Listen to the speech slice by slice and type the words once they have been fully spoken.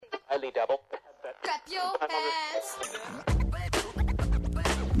Highly double. Clap your hands.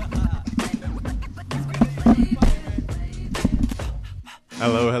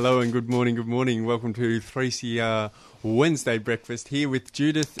 Hello, and good morning. Welcome to 3CR Wednesday Breakfast here with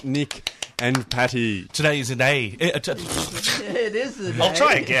Judith, Nick and Patty. Today is a day. It is the day. I'll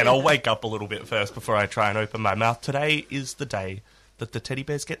try again. I'll wake up a little bit first before I try and open my mouth. Today is the day that the teddy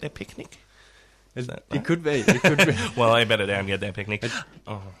bears get their picnic. Is that right? It could be. Well, I better down get their picnic.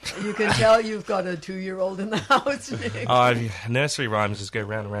 You can tell you've got a 2-year-old in the house, Nick. Nursery rhymes just go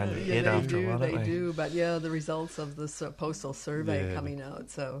round and round your head after a while, don't They do, but yeah, the results of the postal survey coming out,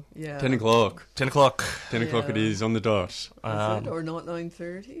 so yeah. 10 o'clock. 10 o'clock. 10 o'clock it is, on the dot. Is it, or not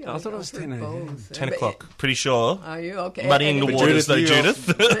 9:30? I thought it was 10 a.m. both. 10 o'clock. Pretty sure. Are you? Okay. Muddying the waters, though,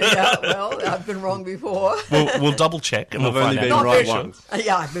 Judith. Yeah, well, I've been wrong before. We'll double check and I've we'll only find been out. right once.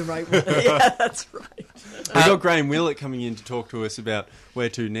 Yeah, I've been right. Yeah, that's right. We've got Graham Willett coming in to talk to us about where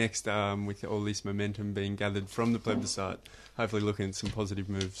to next with all this momentum being gathered from the plebiscite. Hopefully looking at some positive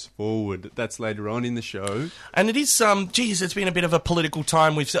moves forward. That's later on in the show. And it is, it's been a bit of a political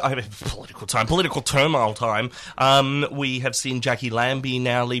time. Political turmoil time. We have seen Jackie Lambie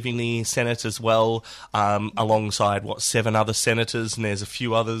now leaving the Senate as well, alongside, 7 other senators, and there's a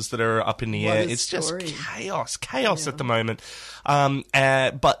few others that are up in the air. It's story. just chaos at the moment.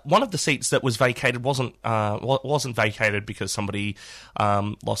 But one of the seats that was vacated wasn't vacated because somebody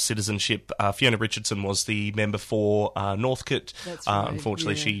lost citizenship. Fiona Richardson was the member for Northcote. That's right,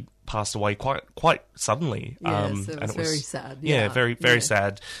 Unfortunately, yeah. she passed away quite suddenly. Yes, it was very sad. Yeah, very Yeah.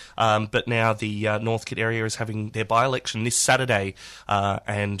 sad. But now the Northcote area is having their by-election this Saturday,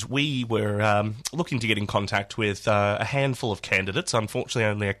 and we were looking to get in contact with a handful of candidates. Unfortunately,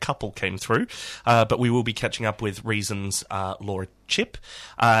 only a couple came through, but we will be catching up with Reason's Laura Chip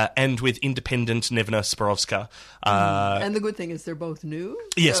and with independent Nevena Spirovska. And the good thing is they're both new.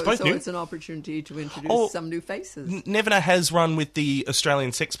 Yes, both new. So it's an opportunity to introduce some new faces. Nevena has run with the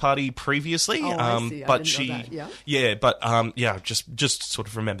Australian Sex Party previously, I see. I but didn't know that. just sort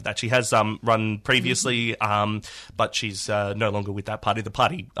of remember that she has run previously, but she's no longer with that party. The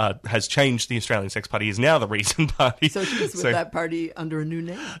party has changed. The Australian Sex Party is now the Reason Party. So she's with that party under a new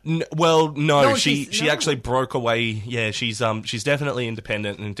name. No, she no. actually broke away. Yeah, she's definitely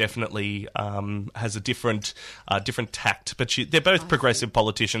independent and definitely has a different tact. But they're both progressive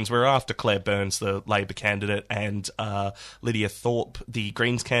politicians. We're after Claire Burns, the Labor candidate, and Lydia Thorpe, the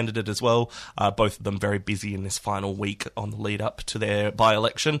Greens candidate as well. Both of them very busy in this final week on the lead up to their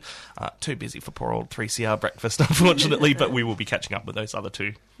by-election. Too busy for poor old 3CR breakfast, unfortunately, but we will be catching up with those other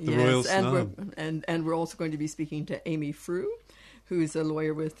two. The Royal Snub. And we're also going to be speaking to Amy Frew, who's a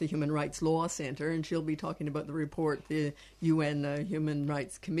lawyer with the Human Rights Law Centre, and she'll be talking about the report the UN Human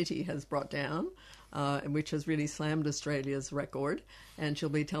Rights Committee has brought down, which has really slammed Australia's record, and she'll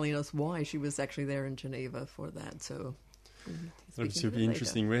be telling us why she was actually there in Geneva for that. So That should be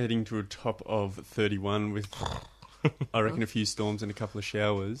interesting. We're heading to a top of 31 with, I reckon, a few storms and a couple of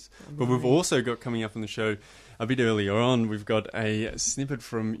showers. But we've also got coming up on the show a bit earlier on, we've got a snippet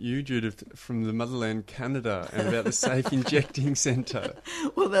from you, Judith, from the motherland Canada, and about the Safe Injecting Centre.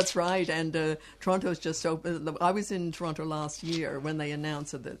 Well, that's right. And Toronto's just opened. I was in Toronto last year when they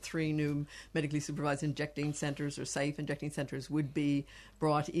announced that 3 new medically supervised injecting centres or safe injecting centres would be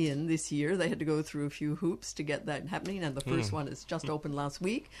brought in this year. They had to go through a few hoops to get that happening, and the first one is just opened last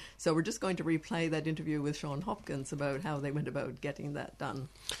week. So we're just going to replay that interview with Sean Hopkins about how they went about getting that done.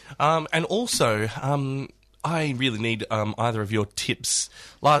 And also, I really need either of your tips.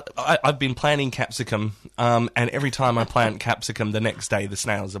 I've been planting capsicum, and every time I plant capsicum, the next day the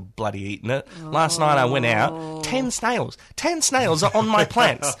snails are bloody eating it. Last night I went out, 10 snails. 10 snails are on my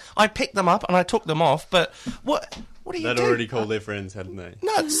plants. I picked them up and I took them off, but what do you do? They'd already called their friends, hadn't they?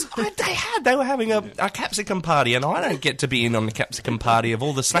 No, they were having a capsicum party, and I don't get to be in on the capsicum party of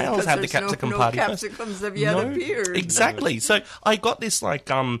all the snails had the capsicum party. No capsicums have yet appeared. Exactly. So I got this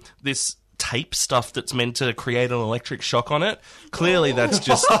this tape stuff that's meant to create an electric shock on it. Clearly that's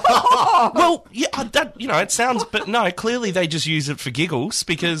just well, yeah, it sounds, but no, clearly they just use it for giggles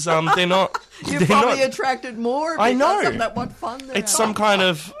because they're not. You're probably attracted more. I know. Of that, what fun they're It's some kind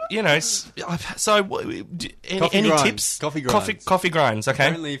of, so any grinds. tips? Coffee grinds. Coffee grinds, okay.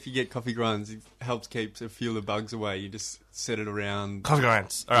 Apparently if you get coffee grinds, it helps keep a few of the bugs away. You just set it around. Coffee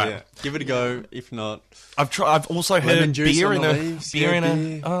grinds. All right. Yeah. Give it a go. If not, I've also heard lemon juice beer on in the a leaves. beer in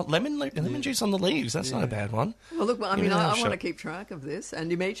Yeah, a lemon juice on the leaves. That's not a bad one. Well, look, I Yeah, want sure. to keep track of this, and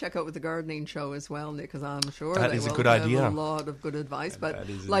you may check out with the gardening show as well, Nick, because I'm sure That they is a will good have idea. a lot of good advice. But that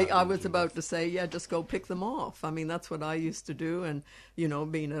is like I another was about to say, just go pick them off. I mean, that's what I used to do, and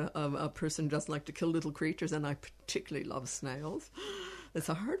being a person who doesn't like to kill little creatures, and I particularly love snails. It's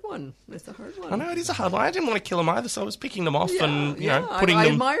a hard one. It's a hard one. I know it is a hard one. I didn't want to kill them either, so I was picking them off and putting I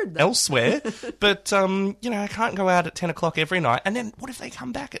them admired them. elsewhere. But I can't go out at 10 o'clock every night. And then what if they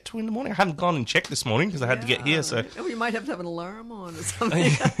come back at 2 in the morning? I haven't gone and checked this morning because I had to get here. So you might have to have an alarm on or something.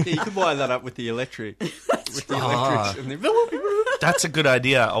 Yeah, you could wire that up with the electric. With the electric. And then, that's a good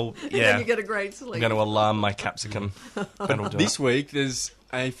idea. Oh, Then yeah. you get a great sleep. I'm going to alarm my capsicum. That'll do this it. week, there's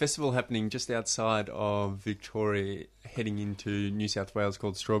a festival happening just outside of Victoria, heading into New South Wales,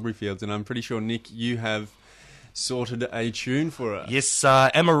 called Strawberry Fields, and I'm pretty sure, Nick, you have sorted a tune for us. Yes,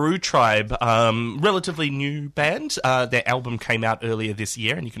 Amaroo Tribe, relatively new band. Their album came out earlier this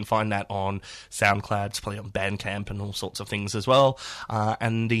year, and you can find that on SoundCloud. It's probably on Bandcamp and all sorts of things as well.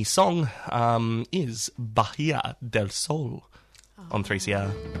 And the song is Bahia del Sol on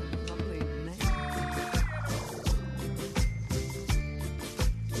 3CR. Lovely name.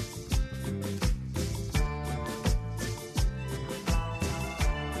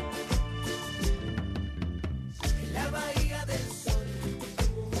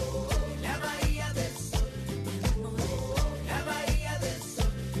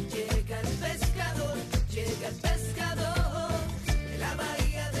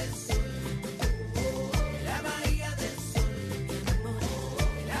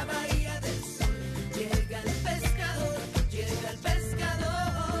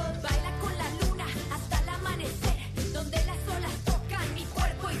 Baila con la luna hasta el amanecer, donde las olas tocan mi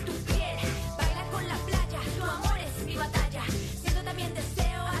cuerpo y tu piel. Baila con la playa, tu amor es mi batalla. Siento también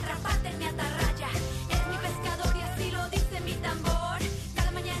deseo atraparte en mi atarraya. Eres mi pescador y así lo dice mi tambor.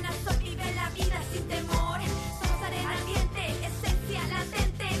 Cada mañana sol vive la vida sin temor. Somos arena ardiente, esencia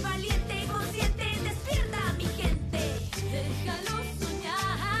latente, valiente y consciente. Despierta mi gente. Déjalo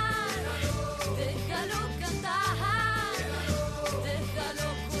soñar, déjalo cantar, déjalo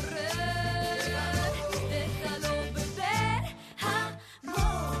correr, déjalo beber.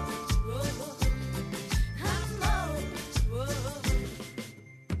 Amor, amor.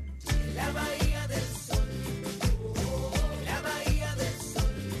 La bahía del sol, la bahía del sol,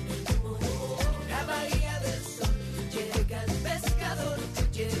 la bahía del sol. Llega el pescador,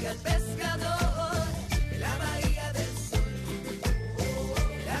 llega el pescador. La bahía del sol,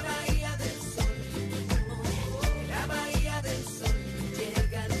 la bahía del sol, la bahía del sol.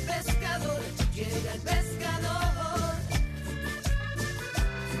 Llega el pescador, llega el pescador.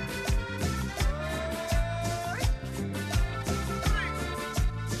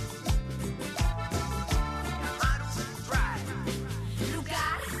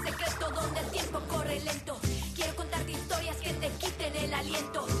 Lugar secreto donde el tiempo corre lento. Quiero contarte historias que te quiten el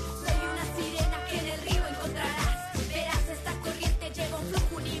aliento. Soy una sirena que en el río encontrarás. Verás, esta corriente lleva un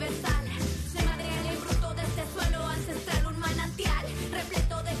flujo universal. Se madrea en el bruto de este suelo ancestral, un manantial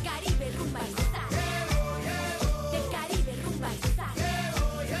repleto de Caribe, rumba y sal. De Caribe, rumba y sal.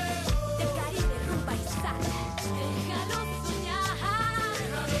 De Caribe, rumba y sal. Déjalo soñar,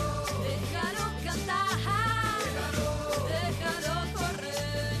 déjalo cantar, déjalo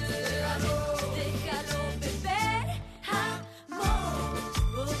correr, déjalo beber. Amor,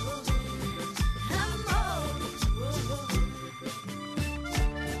 amor.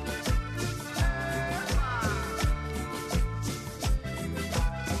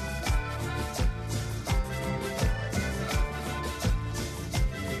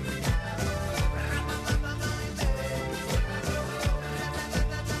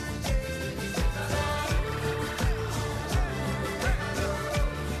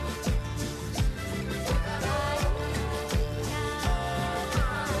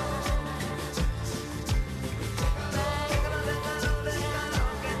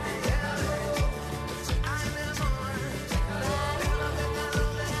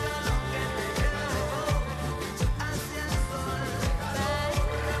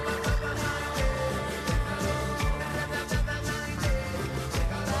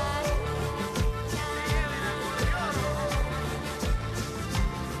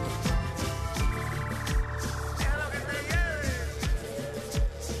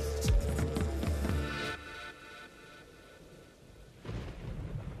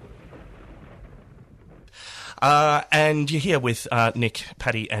 And you're here with Nick,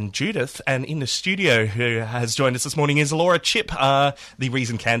 Paddy and Judith. And in the studio who has joined us this morning is Laura Chipp, the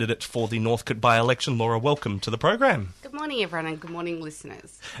reason candidate for the Northcote by-election. Laura, welcome to the program. Good morning, everyone, and good morning,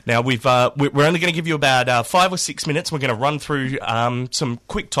 listeners. Now, we're only going to give you about 5 or 6 minutes. We're going to run through some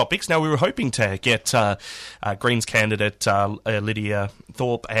quick topics. Now, we were hoping to get Greens candidate Lydia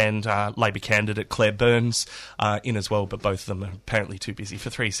Thorpe and Labor candidate Claire Burns in as well, but both of them are apparently too busy for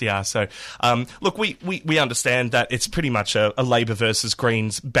 3CR. So, look, we understand that it's pretty much a Labor versus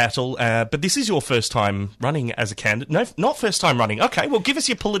Greens battle, but this is your first time running as a candidate. No, not first time running. Okay, well, give us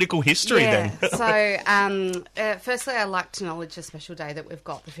your political history then. So, firstly, I'd like to acknowledge a special day that we've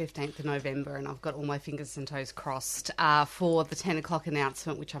got, the 15th of November, and I've got all my fingers and toes crossed for the 10 o'clock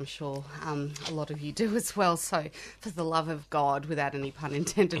announcement, which I'm sure a lot of you do as well. So, for the love of God, without any pun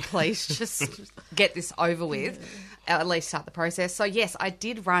intended, please just get this over with, at least start the process. So, yes, I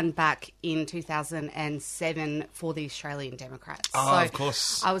did run back in 2007 for the Australian Democrats. Oh, of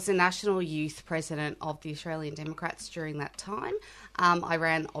course. I was the National Youth President of the Australian Democrats during that time. I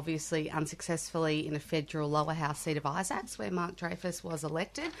ran, obviously, unsuccessfully in a federal lower house seat of Isaacs, where Mark Dreyfus was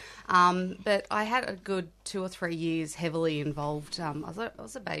elected. But I had a good 2 or 3 years heavily involved. I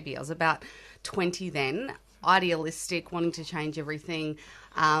was a baby. I was about 20 then, idealistic, wanting to change everything.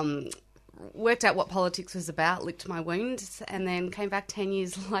 Worked out what politics was about, licked my wounds, and then came back 10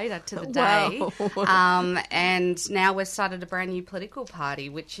 years later to the day. Wow. And now we've started a brand new political party,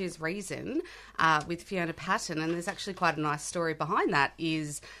 which is Reason, with Fiona Patten. And there's actually quite a nice story behind that,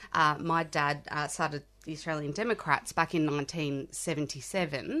 is my dad started the Australian Democrats back in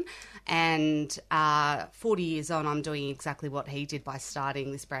 1977, and 40 years on, I'm doing exactly what he did by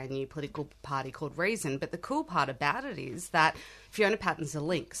starting this brand new political party called Reason. But the cool part about it is that Fiona Patten's a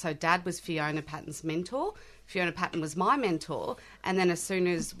link. So Dad was Fiona Patten's mentor, Fiona Patten was my mentor, and then as soon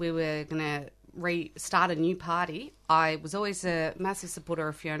as we were going to restart a new party, I was always a massive supporter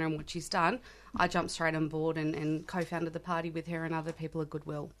of Fiona and what she's done. I jumped straight on board and co-founded the party with her and other people of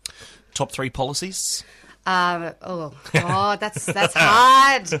goodwill. Top 3 policies? That's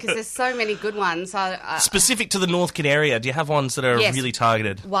hard because there's so many good ones. Specific to the Northcote area, do you have ones that are really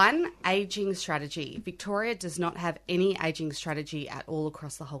targeted? One, ageing strategy. Victoria does not have any ageing strategy at all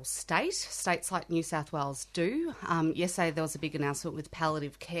across the whole state. States like New South Wales do. Yesterday there was a big announcement with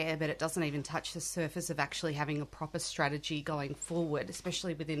palliative care, but it doesn't even touch the surface of actually having a proper strategy going forward,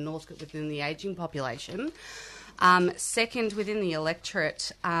 especially within Northcote, within the ageing population. Second, within the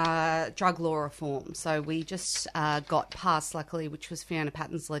electorate, drug law reform. So we just got passed, luckily, which was Fiona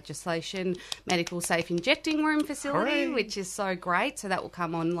Patten's legislation, medical safe injecting room facility, which is so great. So that will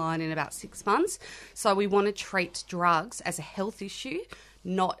come online in about 6 months. So we want to treat drugs as a health issue,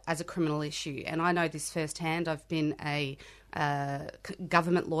 not as a criminal issue. And I know this firsthand. I've been a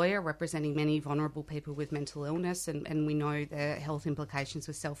government lawyer representing many vulnerable people with mental illness, and we know the health implications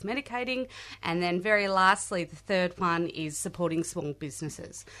with self-medicating. And then very lastly, the third one is supporting small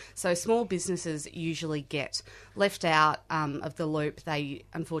businesses. So small businesses usually get left out of the loop. They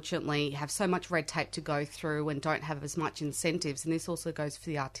unfortunately have so much red tape to go through and don't have as much incentives, and this also goes for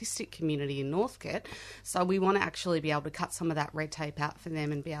the artistic community in Northcote. So we want to actually be able to cut some of that red tape out for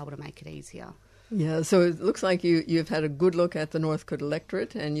them and be able to make it easier. Yeah, so it looks like you've had a good look at the Northcote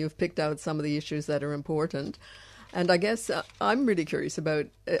electorate and you've picked out some of the issues that are important. And I guess I'm really curious about,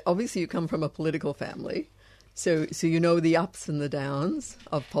 obviously you come from a political family, so you know the ups and the downs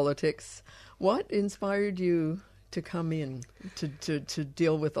of politics. What inspired you to come in to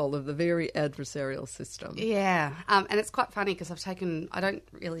deal with all of the very adversarial system? Yeah, and it's quite funny because I don't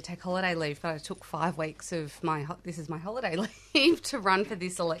really take holiday leave, but I took 5 weeks of this is my holiday leave to run for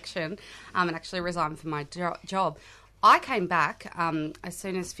this election and actually resign from my job. I came back as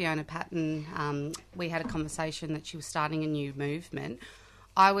soon as Fiona Patten, we had a conversation that she was starting a new movement.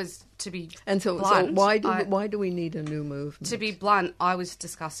 I was, to be blunt... So why do we need a new movement? To be blunt, I was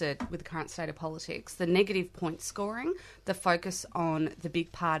disgusted with the current state of politics. The negative point scoring, the focus on the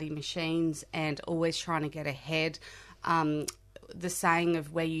big party machines and always trying to get ahead, the saying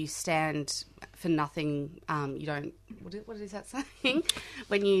of where you stand for nothing, you don't... What is that saying?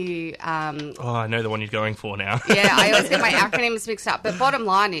 When you... I know the one you're going for now. Yeah, I always get my acronyms mixed up. But bottom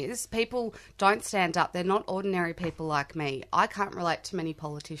line is, people don't stand up. They're not ordinary people like me. I can't relate to many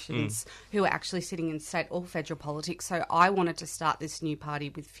politicians who are actually sitting in state or federal politics. So I wanted to start this new party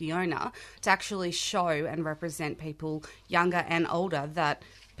with Fiona to actually show and represent people younger and older that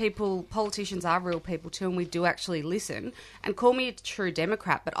politicians are real people too, and we do actually listen. And call me a true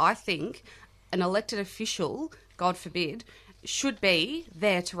Democrat, but I think an elected official, God forbid, should be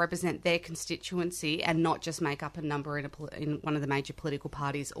there to represent their constituency and not just make up a number in one of the major political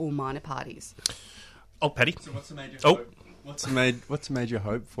parties or minor parties. Oh, Paddy. So what's the major hope? What's the major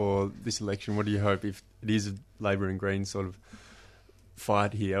hope for this election? What do you hope, if it is a Labor and Greens sort of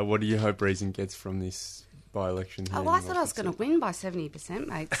fight here, what do you hope Reason gets from this by-election here. Oh, in well, I thought I was Washington. going to win by 70%,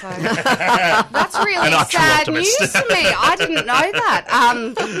 mate. So that's really An archer sad news optimist. to me. I didn't know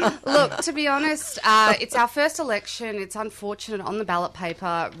that. Look, to be honest, it's our first election. It's unfortunate on the ballot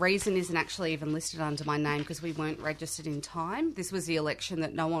paper. Reason isn't actually even listed under my name because we weren't registered in time. This was the election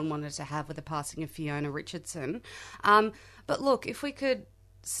that no one wanted to have with the passing of Fiona Richardson. But look, if we could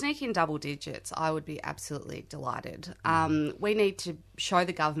sneak in double digits, I would be absolutely delighted. We need to show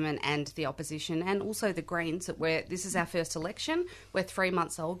the government and the opposition and also the Greens that this is our first election. We're 3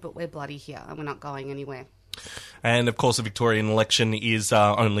 months old, but we're bloody here and we're not going anywhere. And, of course, the Victorian election is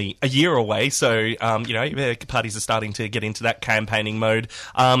only a year away, so, parties are starting to get into that campaigning mode.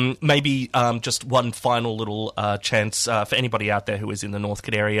 Maybe just one final little chance for anybody out there who is in the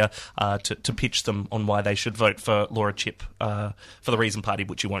Northcote area to pitch them on why they should vote for Laura Chipp for the Reason Party,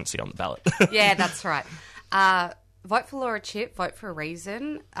 which you won't see on the ballot. Yeah, that's right. Vote for Laura Chipp, vote for a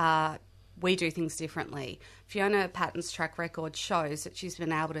Reason. We do things differently. Fiona Patton's track record shows that she's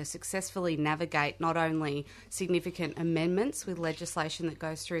been able to successfully navigate not only significant amendments with legislation that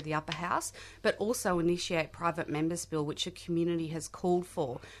goes through the upper house, but also initiate private members' bill, which the community has called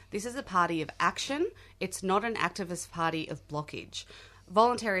for. This is a party of action. It's not an activist party of blockage.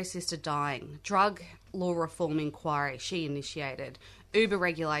 Voluntary assisted dying, drug law reform inquiry, she initiated. Uber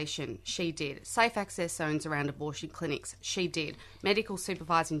regulation, she did. Safe access zones around abortion clinics, she did. Medical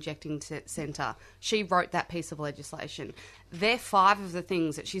supervised injecting centre, she wrote that piece of legislation. They're 5 of the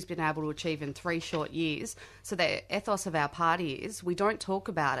things that she's been able to achieve in 3 short years. So the ethos of our party is we don't talk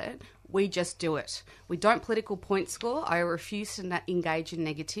about it, we just do it. We don't political point score. I refuse to engage in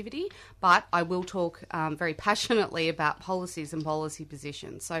negativity, but I will talk very passionately about policies and policy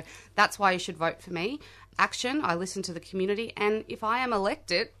positions. So that's why you should vote for me. Action, I listen to the community, and if I am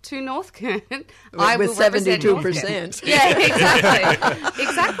elected to Northcote, I will with represent 72%. Northcote. Yeah, exactly.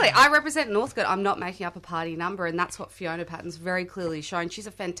 Exactly. I represent Northcote. I'm not making up a party number, and that's what Fiona Patton's very clearly shown. She's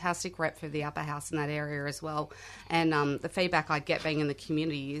a fantastic rep for the upper house in that area as well. And the feedback I get being in the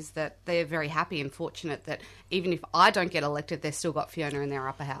community is that they're very happy and fortunate that even if I don't get elected, they've still got Fiona in their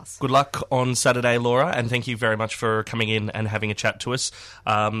upper house. Good luck on Saturday, Laura, and thank you very much for coming in and having a chat to us.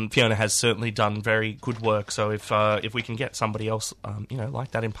 Fiona has certainly done very good work, so if we can get somebody else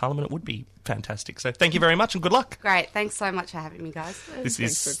like that in Parliament, it would be fantastic. So thank you very much and good luck. Great. Thanks so much for having me, guys. This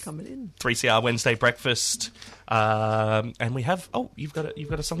Thanks is for coming in. 3CR Wednesday Breakfast, and we have you've got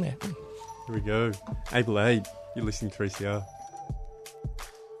a song there. Here we go. Able Aid. You're listening to 3CR.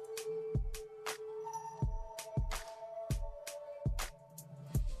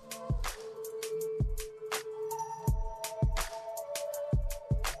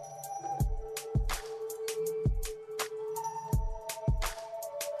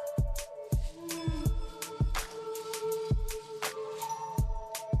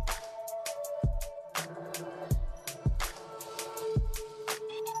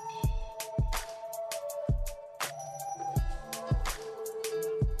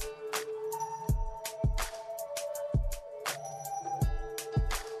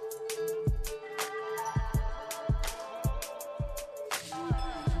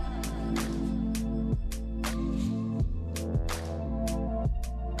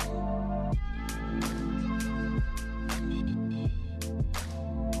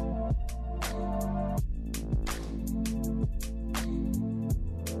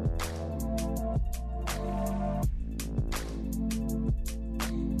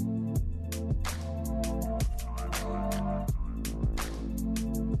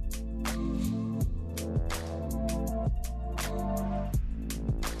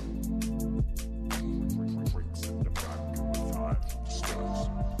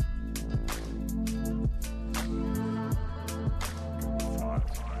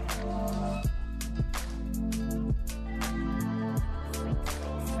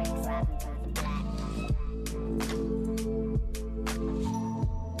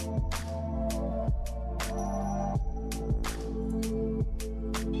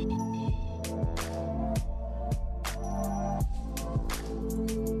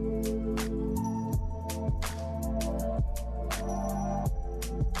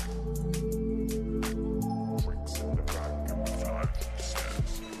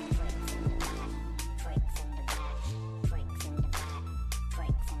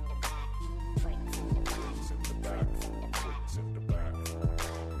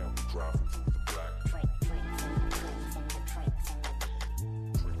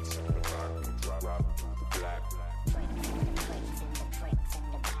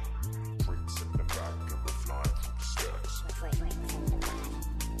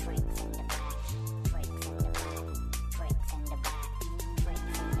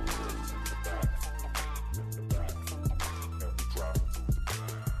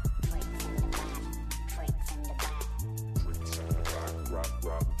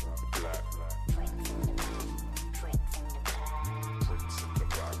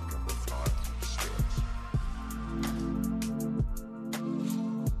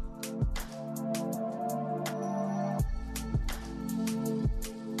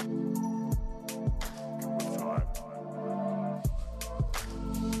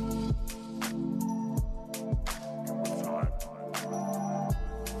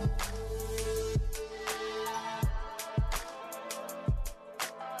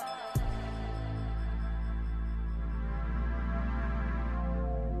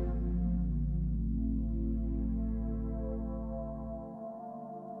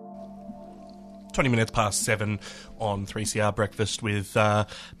 20 minutes past 7 on 3CR Breakfast with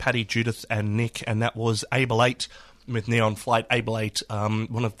Paddy, Judith and Nick, and that was Able 8 with Neon Flight. Able 8,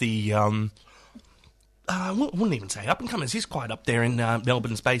 one of the... I wouldn't even say up-and-comers. He's quite up there in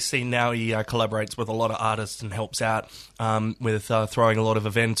Melbourne's bass scene now. He collaborates with a lot of artists and helps out with throwing a lot of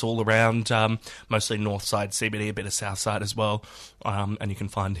events all around, mostly north side CBD, a bit of south side as well. And you can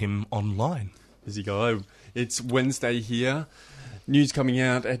find him online. Busy guy. It's Wednesday here. News coming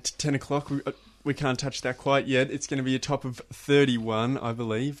out at 10 o'clock. We can't touch that quite yet. It's going to be a top of 31, I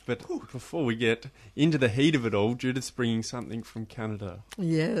believe. But before we get into the heat of it all, Judith's bringing something from Canada.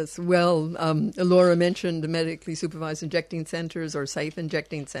 Yes, well, Laura mentioned medically supervised injecting centres or safe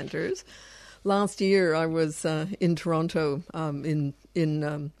injecting centres. Last year I was in Toronto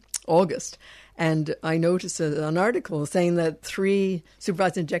in August, and I noticed an article saying that 3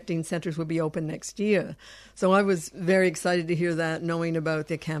 supervised injecting centres would be open next year. So I was very excited to hear that, knowing about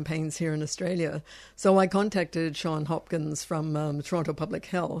the campaigns here in Australia. So I contacted Sean Hopkins from Toronto Public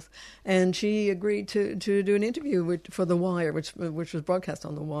Health, and she agreed to do an interview for The Wire, which was broadcast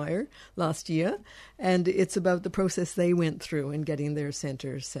on The Wire last year. And it's about the process they went through in getting their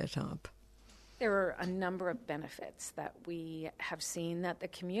centres set up. There are a number of benefits that we have seen that the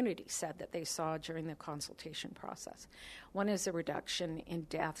community said that they saw during the consultation process. One is a reduction in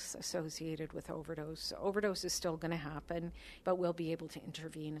deaths associated with overdose. Overdose is still going to happen, but we'll be able to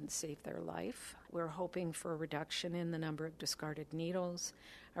intervene and save their life. We're hoping for a reduction in the number of discarded needles,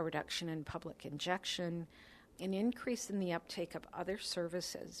 a reduction in public injection, an increase in the uptake of other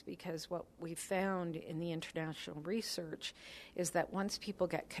services, because what we found in the international research is that once people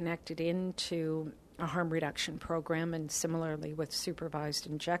get connected into a harm reduction program, and similarly with supervised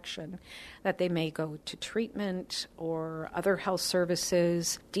injection, that they may go to treatment or other health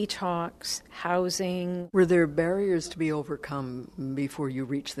services, detox, housing. Were there barriers to be overcome before you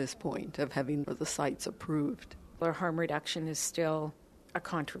reach this point of having the sites approved? Or harm reduction is still a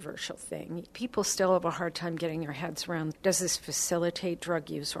controversial thing. People still have a hard time getting their heads around, does this facilitate drug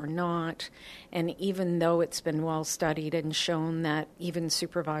use or not? And even though it's been well studied and shown that even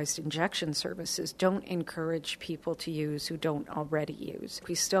supervised injection services don't encourage people to use who don't already use,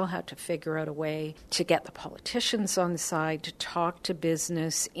 we still have to figure out a way to get the politicians on the side, to talk to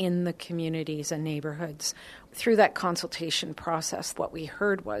business in the communities and neighborhoods. Through that consultation process, what we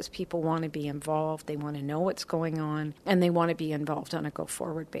heard was people want to be involved, they want to know what's going on, and they want to be involved on a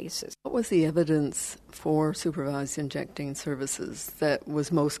go-forward basis. What was the evidence for supervised injecting services that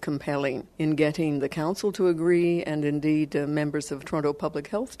was most compelling in getting the council to agree and indeed members of Toronto Public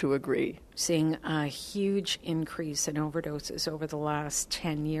Health to agree? Seeing a huge increase in overdoses over the last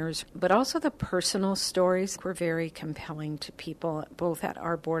 10 years, but also the personal stories were very compelling to people, both at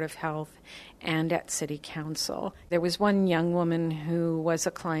our Board of Health and at City Council. There was one young woman who was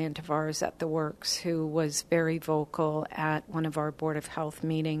a client of ours at The Works who was very vocal at one of our Board of Health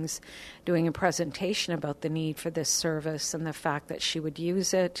meetings doing a presentation about the need for this service and the fact that she would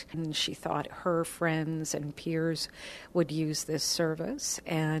use it, and she thought her friends and peers would use this service.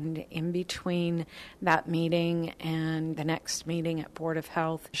 And in between that meeting and the next meeting at Board of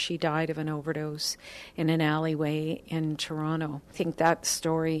Health, she died of an overdose in an alleyway in Toronto. I think that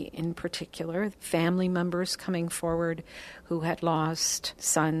story in particular, family members coming forward who had lost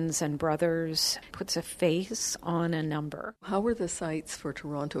sons and brothers, puts a face on a number. How were the sites for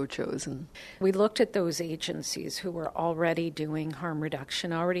Toronto chosen? We looked at those agencies who were already doing harm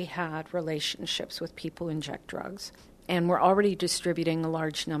reduction, already had relationships with people who inject drugs, and were already distributing a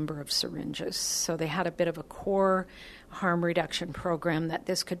large number of syringes. So they had a bit of a core harm reduction program that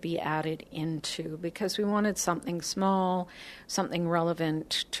this could be added into, because we wanted something small, something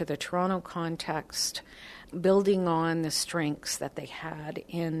relevant to the Toronto context, building on the strengths that they had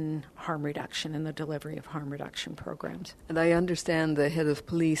in harm reduction and the delivery of harm reduction programs. And I understand the head of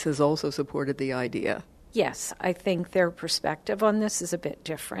police has also supported the idea. Yes, I think their perspective on this is a bit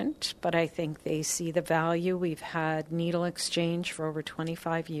different, but I think they see the value. We've had needle exchange for over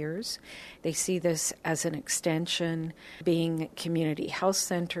 25 years. They see this as an extension, being community health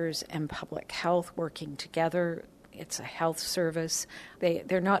centers and public health working together. It's a health service.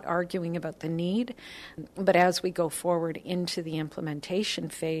 They're not arguing about the need, but as we go forward into the implementation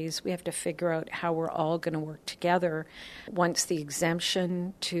phase, we have to figure out how we're all going to work together. Once the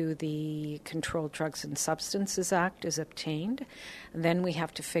exemption to the Controlled Drugs and Substances Act is obtained, then we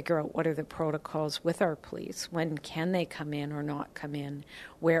have to figure out what are the protocols with our police. When can they come in or not come in?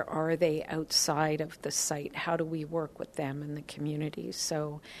 Where are they outside of the site? How do we work with them in the community?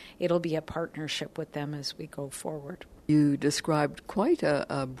 So it'll be a partnership with them as we go forward. You described quite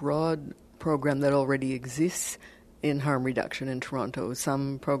a broad program that already exists in harm reduction in Toronto.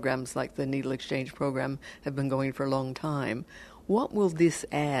 Some programs like the needle exchange program have been going for a long time. What will this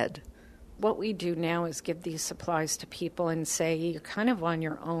add? What we do now is give these supplies to people and say, you're kind of on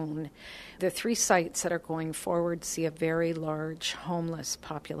your own. The 3 sites that are going forward see a very large homeless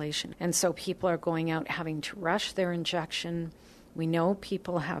population. And so people are going out having to rush their injection. We know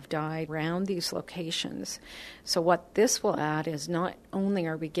people have died around these locations. So what this will add is not only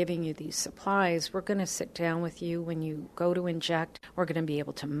are we giving you these supplies, we're going to sit down with you when you go to inject. We're going to be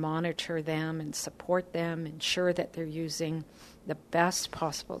able to monitor them and support them, ensure that they're using the best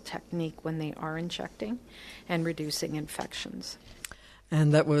possible technique when they are injecting and reducing infections.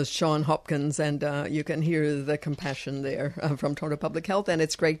 And that was Sean Hopkins, and you can hear the compassion there from Toronto Public Health, and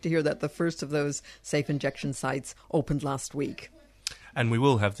it's great to hear that the first of those safe injection sites opened last week. And we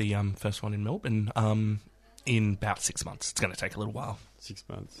will have the first one in Melbourne in about 6 months. It's going to take a little while. 6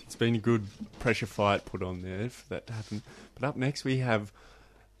 months. It's been a good pressure fight put on there for that to happen. But up next we have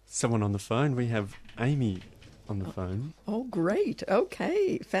someone on the phone. We have Amy on the phone. Oh, great.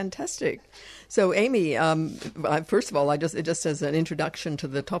 Okay, fantastic. So, Amy, first of all, just as an introduction to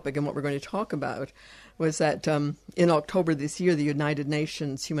the topic and what we're going to talk about, was that in October this year, the United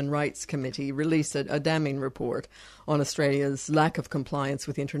Nations Human Rights Committee released a damning report on Australia's lack of compliance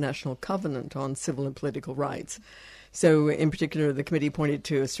with the International Covenant on Civil and Political Rights. So, in particular, the committee pointed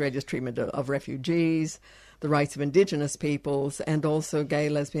to Australia's treatment of refugees, the rights of Indigenous peoples, and also gay,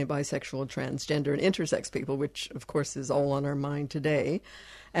 lesbian, bisexual, transgender, and intersex people, which, of course, is all on our mind today.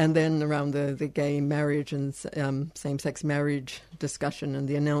 And then around the gay marriage and same-sex marriage discussion and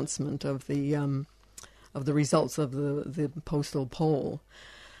the announcement of the results of the postal poll.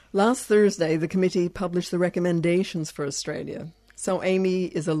 Last Thursday, the committee published the recommendations for Australia. So Amy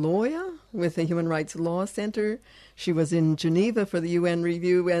is a lawyer with the Human Rights Law Centre. She was in Geneva for the UN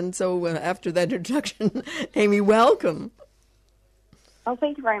review. And so after that introduction, Amy, welcome. Oh,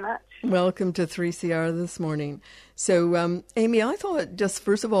 thank you very much. Welcome to 3CR this morning. So, Amy, I thought just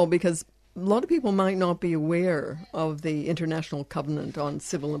first of all, because a lot of people might not be aware of the International Covenant on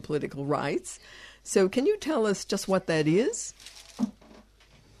Civil and Political Rights. So can you tell us just what that is?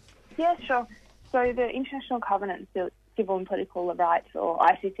 Yeah, sure. So the International Covenant on Civil and Political Rights, or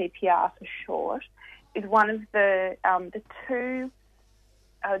ICCPR for short, is one of the two,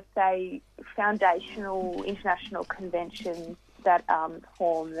 I would say, foundational international conventions that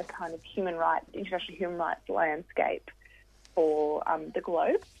form the kind of international human rights landscape for the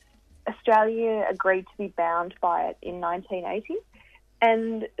globe. Australia agreed to be bound by it in 1980.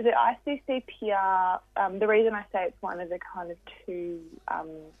 And the ICCPR, the reason I say it's one of the kind of two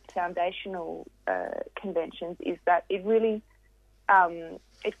foundational conventions is that it really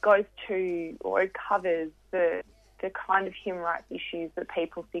it goes to, or it covers the kind of human rights issues that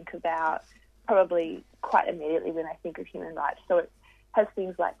people think about probably quite immediately when they think of human rights. So it has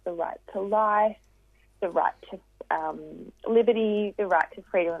things like the right to life, the right to liberty, the right to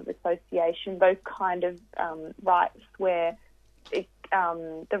freedom of association, those kind of rights where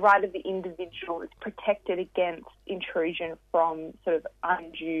the right of the individual is protected against intrusion from sort of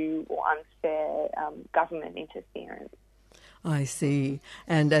undue or unfair government interference. I see.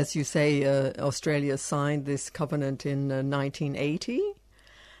 And as you say, Australia signed this covenant in 1980,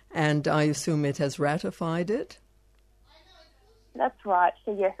 and I assume it has ratified it? That's right.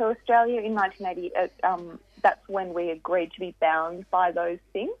 So Australia in 1980, that's when we agreed to be bound by those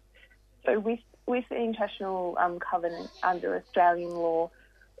things. So with the International Covenant under Australian law,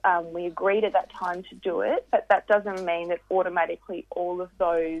 we agreed at that time to do it, but that doesn't mean that automatically all of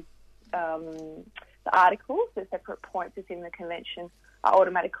those the articles, the separate points within the convention, are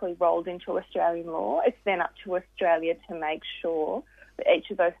automatically rolled into Australian law. It's then up to Australia to make sure that each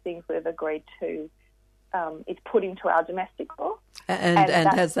of those things we've agreed to is put into our domestic law.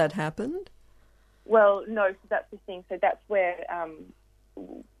 And has that happened? Well, no, so that's the thing. So that's where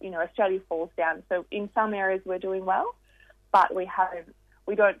Australia falls down. So in some areas we're doing well, but we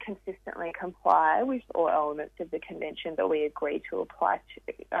don't consistently comply with all elements of the convention that we agree to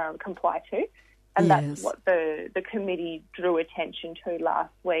comply to. And yes. That's what the committee drew attention to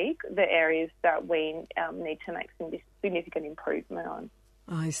last week, the areas that we need to make some significant improvement on.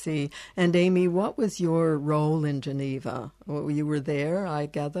 I see. And Amy, what was your role in Geneva? Well, you were there, I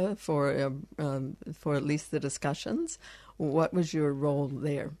gather, for at least the discussions. What was your role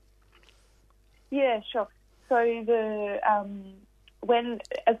there? Yeah, sure. So when,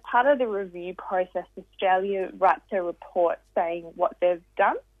 as part of the review process, Australia writes a report saying what they've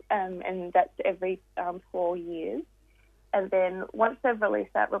done, and that's every 4 years. And then once they've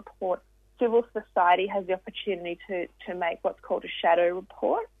released that report, civil society has the opportunity to make what's called a shadow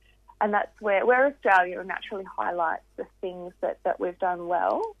report, And that's where Australia naturally highlights the things that we've done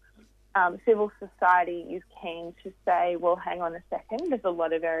well. Civil society is keen to say, well, hang on a second, there's a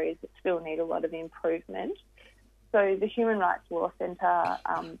lot of areas that still need a lot of improvement. So the Human Rights Law Centre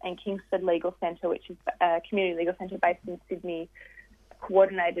and Kingsford Legal Centre, which is a community legal centre based in Sydney,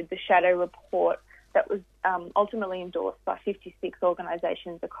 coordinated the Shadow Report that was ultimately endorsed by 56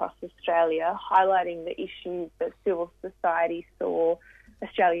 organisations across Australia, highlighting the issues that civil society saw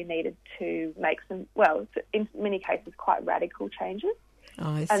Australia needed to make some, well, in many cases, quite radical changes. Oh,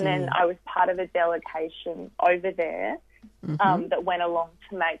 I see. And then I was part of a delegation over there that went along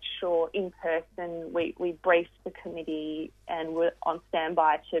to make sure in person we briefed the committee and were on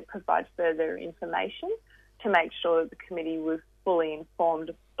standby to provide further information to make sure that the committee was fully informed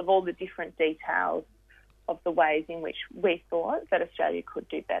of all the different details of the ways in which we thought that Australia could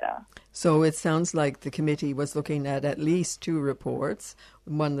do better. So it sounds like the committee was looking at least two reports.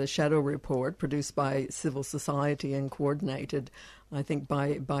 One, the Shadow Report, produced by civil society and coordinated, I think,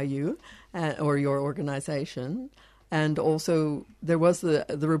 by you or your organisation. And also there was the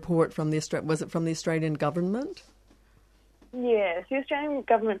report from was it from the Australian government? Yes, the Australian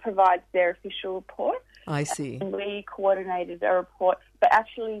government provides their official report. I see. And we coordinated a report, but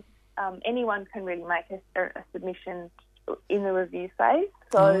actually anyone can really make a submission in the review phase.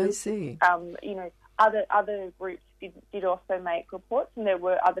 So, I see. Other groups did also make reports, and there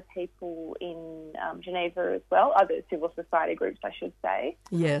were other people in Geneva as well, other civil society groups, I should say.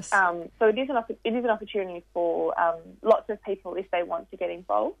 Yes. So it is an opportunity for lots of people if they want to get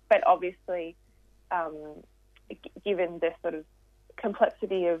involved, but obviously, given the sort of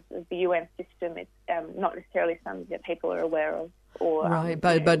complexity of the UN system, it's not necessarily something that people are aware of. Right,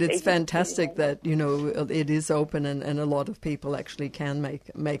 but it's fantastic that it is open and a lot of people actually can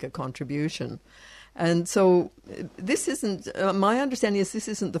make a contribution. And so this isn't, my understanding is this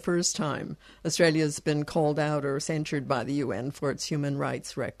isn't the first time Australia's been called out or censured by the UN for its human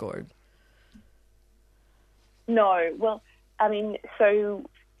rights record. No, well, I mean, so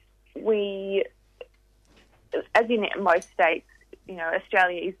we, as in most states,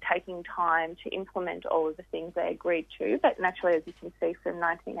 Australia is taking time to implement all of the things they agreed to. But naturally, as you can see, from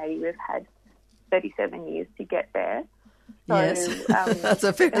 1980, we've had 37 years to get there. So, yes, that's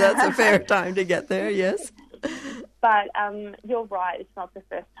a fair time to get there. Yes, but you're right; it's not the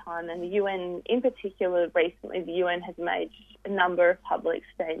first time. And the UN, in particular, recently, the UN has made a number of public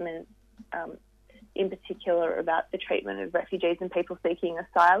statements, in particular about the treatment of refugees and people seeking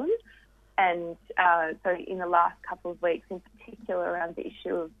asylum. And so in the last couple of weeks, in particular around the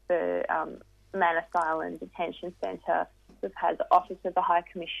issue of the Manus Island Detention Centre, we've had the Office of the High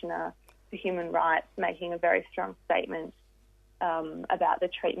Commissioner for Human Rights making a very strong statement about the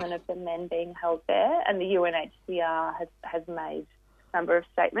treatment of the men being held there, and the UNHCR has made a number of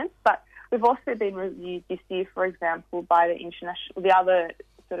statements. But we've also been reviewed this year, for example, by the other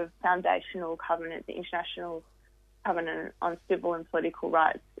sort of foundational covenant, the International Covenant on Civil and Political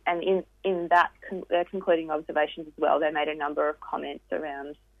Rights. And in that, their concluding observations as well, they made a number of comments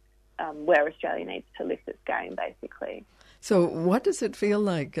around where Australia needs to lift its game, basically. So what does it feel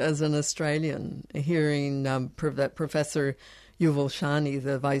like as an Australian hearing that Professor Yuval Shani,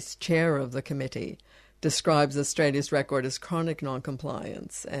 the Vice Chair of the committee, describes Australia's record as chronic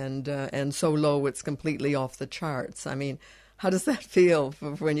non-compliance and so low it's completely off the charts? I mean, how does that feel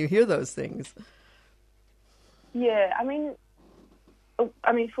when you hear those things? Yeah, I mean,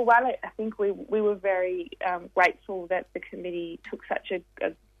 for one, I think we were very grateful that the committee took such a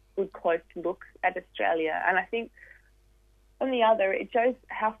good, close look at Australia. And I think, on the other, it shows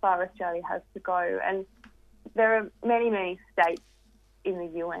how far Australia has to go. And there are many, many states in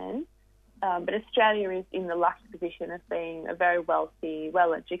the UN, but Australia is in the lucky position of being a very wealthy,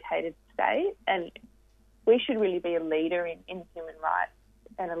 well-educated state. And we should really be a leader in human rights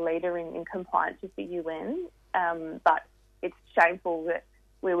and a leader in compliance with the UN. But it's shameful that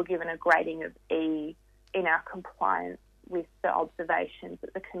we were given a grading of E in our compliance with the observations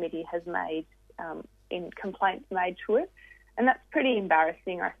that the committee has made in complaints made to it. And that's pretty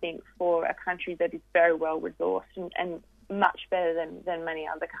embarrassing, I think, for a country that is very well resourced and much better than many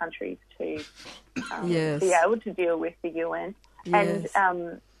other countries to be able to deal with the UN. Yes.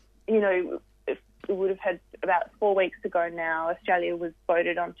 And, we would have had about 4 weeks ago now, Australia was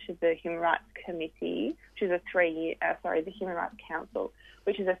voted onto the Human Rights Committee, which is the Human Rights Council,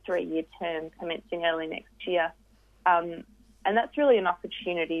 which is a 3-year term commencing early next year. And that's really an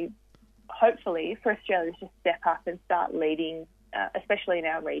opportunity, hopefully, for Australia to step up and start leading, especially in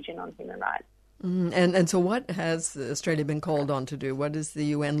our region, on human rights. And so what has Australia been called on to do? What is the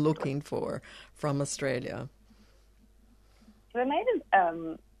UN looking for from Australia? They made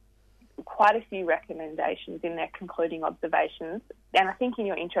quite a few recommendations in their concluding observations. And I think in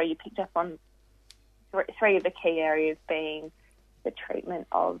your intro you picked up on three of the key areas being the treatment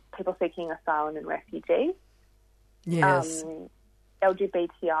of people seeking asylum and refugees, Yes.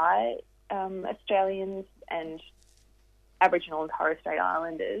 LGBTI Australians and Aboriginal and Torres Strait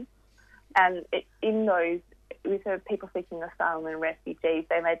Islanders. And in those, with the people seeking asylum and refugees,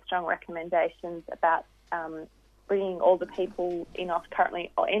 they made strong recommendations about bringing all the people in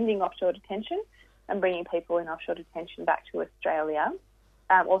currently or ending offshore detention and bringing people in offshore detention back to Australia.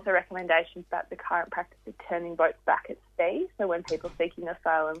 Also recommendations about the current practice of turning boats back at sea. So when people seeking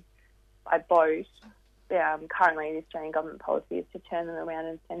asylum by boat, currently the Australian government policy is to turn them around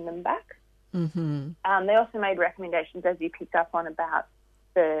and send them back. Mm-hmm. They also made recommendations, as you picked up on, about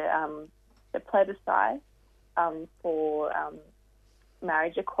the plebiscite for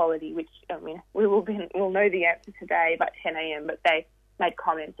marriage equality, which, I mean, we'll know the answer today by 10 a.m, but they made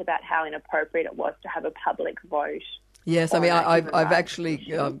comments about how inappropriate it was to have a public vote. Yes, I mean, I've actually,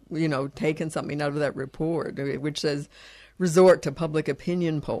 taken something out of that report, which says resort to public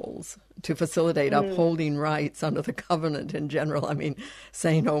opinion polls to facilitate upholding rights under the covenant in general. I mean,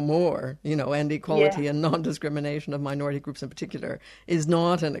 say no more, and equality and non-discrimination of minority groups in particular is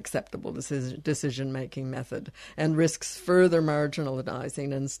not an acceptable decision-making method and risks further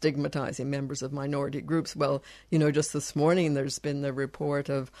marginalizing and stigmatizing members of minority groups. Well, just this morning there's been the report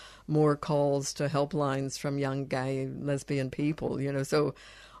of more calls to helplines from young gay, lesbian people, so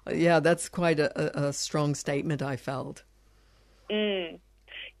yeah, that's quite a strong statement, I felt.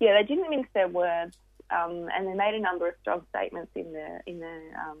 Yeah, they didn't mince their words, and they made a number of strong statements in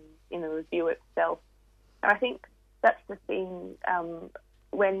the review itself. And I think that's the thing.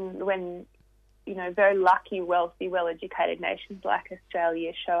 When very lucky, wealthy, well-educated nations like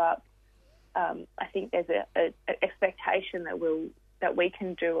Australia show up, I think there's a expectation that we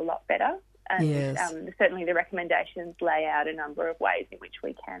can do a lot better. And yes. Certainly the recommendations lay out a number of ways in which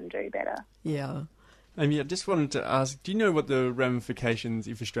we can do better. Yeah. Amy, I just wanted to ask, do you know what the ramifications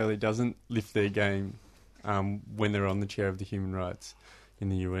if Australia doesn't lift their game when they're on the chair of the human rights in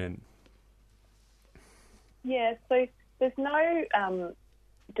the UN? Yeah, so there's no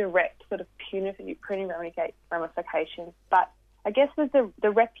direct sort of punitive ramifications, but I guess there's the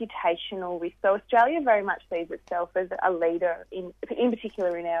reputational risk. So Australia very much sees itself as a leader, in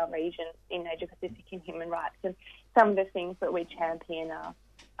particular in our region, in Asia-Pacific in human rights. And some of the things that we champion are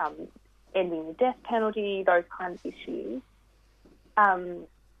ending the death penalty, those kinds of issues.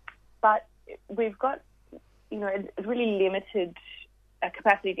 But we've got, a really limited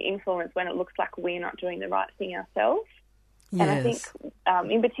capacity to influence when it looks like we're not doing the right thing ourselves. Yes. And I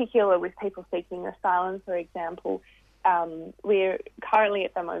think, in particular, with people seeking asylum, for example, we're currently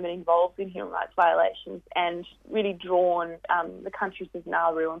at the moment involved in human rights violations and really drawn the countries of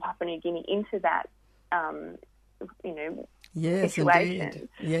Nauru and Papua New Guinea into that, yes, situation. Indeed.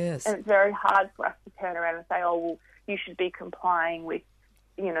 Yes. And it's very hard for us to turn around and say, oh, well, you should be complying with,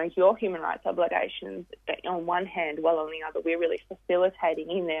 your human rights obligations on one hand, while on the other we're really facilitating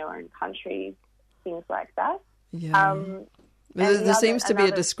in their own countries things like that. Yeah. There seems to be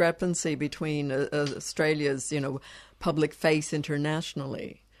a discrepancy between Australia's, public face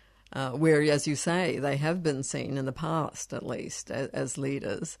internationally, where, as you say, they have been seen in the past, at least, as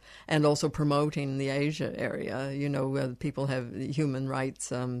leaders, and also promoting the Asia area. People have human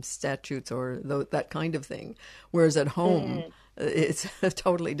rights statutes or that kind of thing, whereas at home, it's a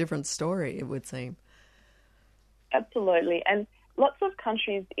totally different story, it would seem. Absolutely, and lots of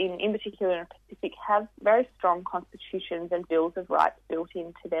countries, in particular in the Pacific, have very strong constitutions and bills of rights built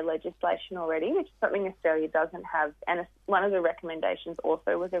into their legislation already, which is something Australia doesn't have. And one of the recommendations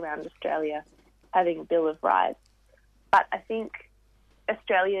also was around Australia having a Bill of Rights. But I think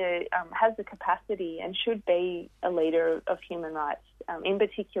Australia has the capacity and should be a leader of human rights, in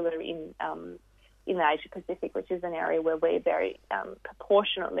particular in the Asia-Pacific, which is an area where we're very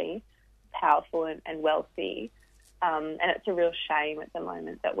proportionately powerful and wealthy. And it's a real shame at the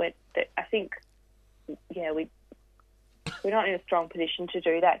moment that we're not in a strong position to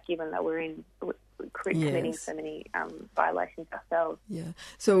do that, given that we're committing so many violations ourselves. Yeah.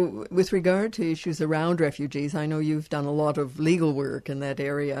 So with regard to issues around refugees, I know you've done a lot of legal work in that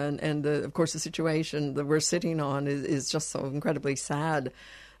area, and of course the situation that we're sitting on is just so incredibly sad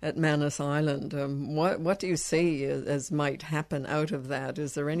at Manus Island. What do you see as might happen out of that?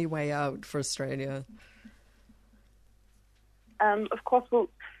 Is there any way out for Australia? Of course, we've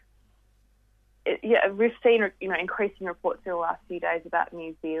seen increasing reports in the last few days about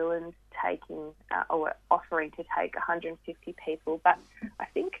New Zealand taking or offering to take 150 people. But I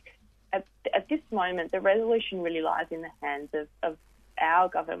think at this moment the resolution really lies in the hands of our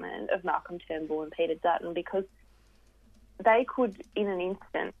government of Malcolm Turnbull and Peter Dutton, because they could, in an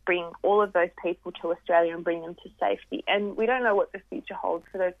instant, bring all of those people to Australia and bring them to safety. And we don't know what the future holds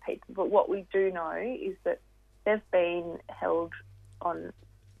for those people, but what we do know is that they've been held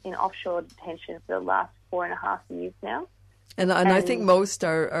in offshore detention for the last 4.5 years now. And I think most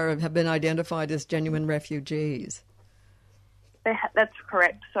have been identified as genuine refugees. That's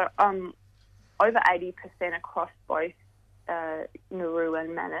correct. So over 80% across both Nauru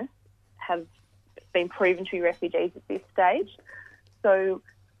and Manus have been proven to be refugees at this stage. So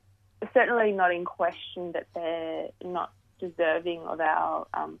certainly not in question that they're not deserving of our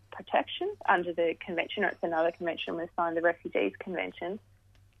protection under the convention, or it's another convention we've signed, the Refugees Convention.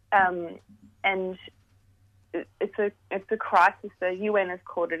 And it's a crisis. The UN has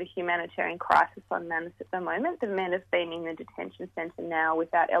called it a humanitarian crisis on Manus at the moment. The men have been in the detention centre now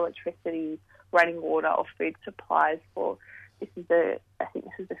without electricity, running water or food supplies for, I think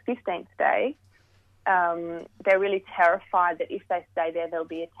this is the 15th day. They're really terrified that if they stay there, they'll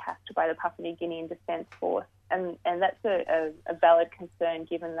be attacked by the Papua New Guinean Defence Force. And that's a valid concern,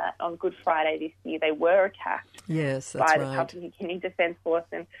 given that on Good Friday this year they were attacked by the Papua New Guinea Defence Force,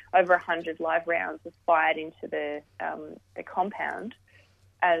 and over 100 live rounds were fired into the compound.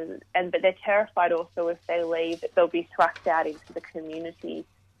 But they're terrified also if they leave that they'll be thrust out into the community.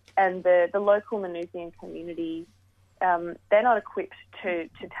 And the local Manusian community, they're not equipped to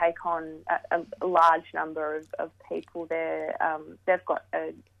take on a large number of people. They've got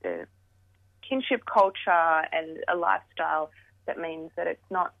a kinship culture and a lifestyle that means that it's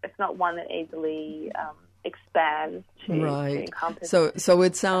not one that easily expands to encompass so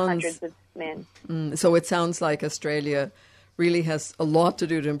it sounds hundreds of men. So it sounds like Australia really has a lot to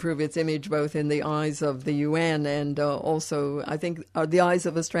do to improve its image, both in the eyes of the UN and also, I think, the eyes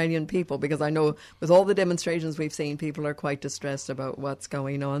of Australian people, because I know with all the demonstrations we've seen, people are quite distressed about what's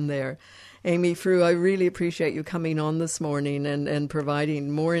going on there. Amy Frew, I really appreciate you coming on this morning and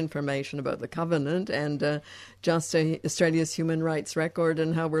providing more information about the Covenant and just Australia's human rights record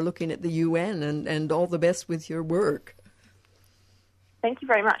and how we're looking at the UN, and all the best with your work. Thank you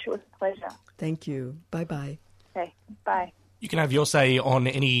very much. It was a pleasure. Thank you. Bye-bye. Okay, bye. You can have your say on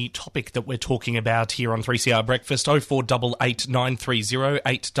any topic that we're talking about here on 3CR Breakfast. 0488 930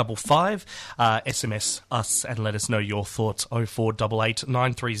 855. SMS us and let us know your thoughts. 0488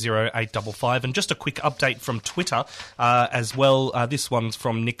 930 855. And just a quick update from Twitter as well. This one's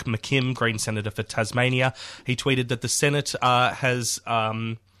from Nick McKim, Green Senator for Tasmania. He tweeted that the Senate has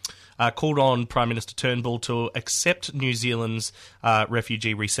called on Prime Minister Turnbull to accept New Zealand's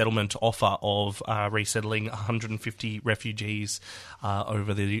refugee resettlement offer of resettling 150 refugees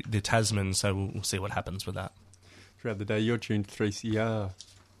over the Tasman. So we'll see what happens with that. Throughout the day, you're tuned to 3CR.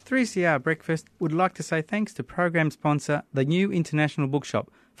 3CR Breakfast would like to say thanks to program sponsor, the New International Bookshop,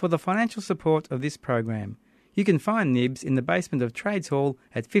 for the financial support of this program. You can find Nibs in the basement of Trades Hall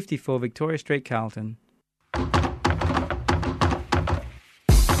at 54 Victoria Street, Carlton.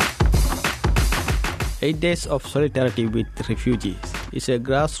 8 Days of Solidarity with Refugees is a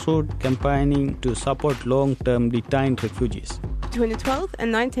grassroots campaigning to support long-term detained refugees. Between the 12th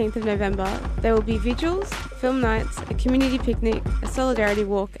and 19th of November, there will be vigils, film nights, a community picnic, a solidarity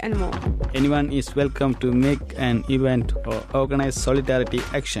walk and more. Anyone is welcome to make an event or organise solidarity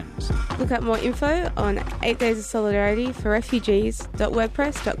actions. Look up more info on 8 Days of Solidarity for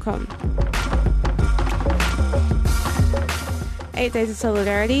Refugees.wordpress.com. 8 Days of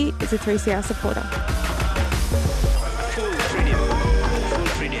Solidarity is a 3CR supporter.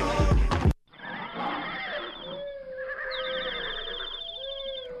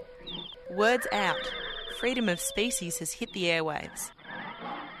 Word's out. Freedom of species has hit the airwaves.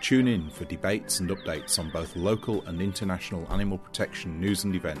 Tune in for debates and updates on both local and international animal protection news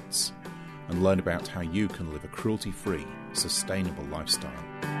and events, and learn about how you can live a cruelty-free, sustainable lifestyle.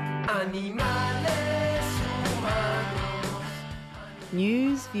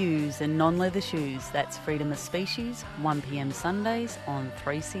 News, views and non-leather shoes. That's Freedom of Species, 1 p.m. Sundays on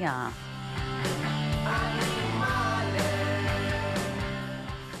 3CR.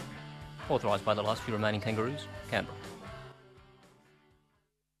 Authorised by the last few remaining kangaroos, Canberra.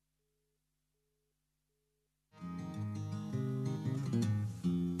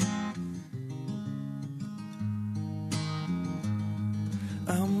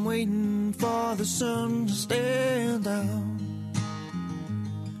 I'm waiting for the sun to stand out.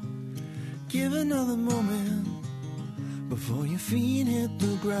 Give another moment before your feet hit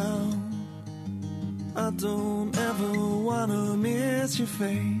the ground. I don't ever wanna miss your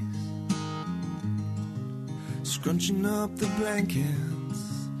face, scrunching up the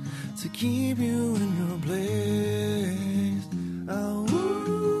blankets to keep you in your place.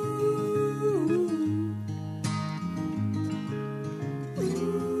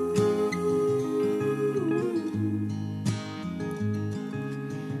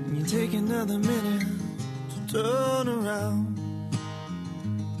 another minute to turn around.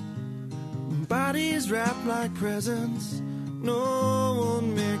 Bodies wrapped like presents, no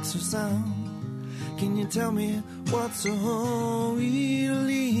one makes a sound. Can you tell me what's a hurry to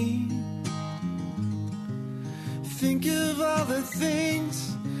leave? Think of all the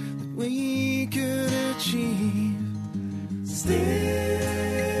things that we could achieve. Stay.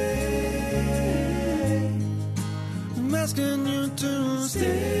 I'm asking you to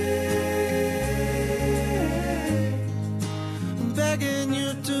stay. I'm begging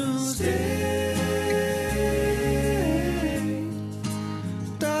you to stay.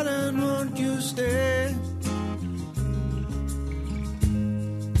 Darling, won't you stay?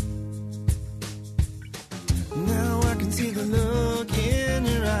 Now I can see the look in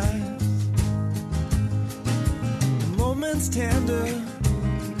your eyes. The moment's tender.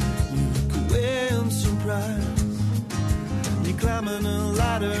 You look away in surprise. You're climbing a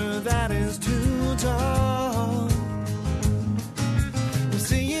ladder that is too tall. You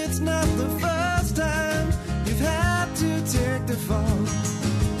see, it's not the first time you've had to take the fall.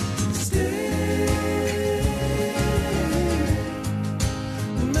 Stay.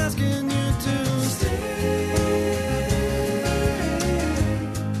 I'm asking you to stay.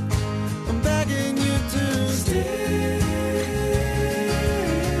 I'm begging you to stay.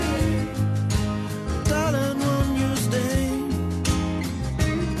 Darling, won't you stay?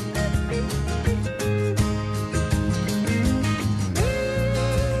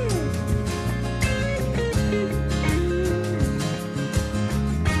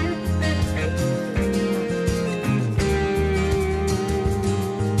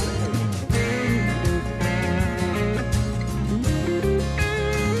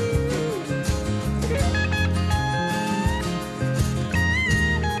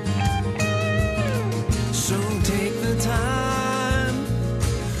 So take the time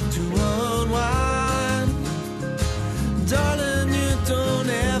to unwind. Darling, you don't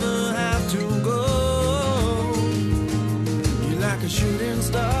ever have to go. You're like a shooting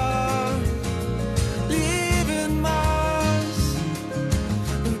star leaving Mars.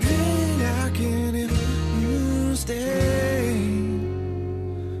 Really, I can if you stay.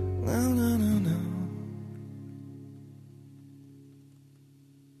 No, no, no, no.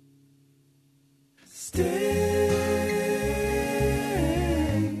 Stay.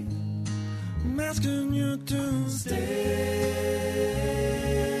 I'm asking you to stay.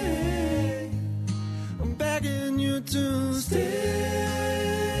 I'm begging you to stay.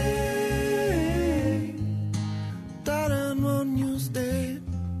 Darling, won't you stay?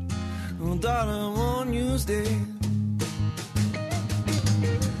 Oh, darling, won't you stay?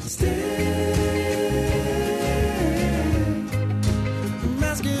 Stay. I'm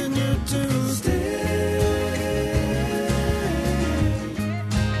asking you to stay.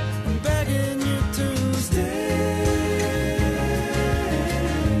 I'm begging you to stay.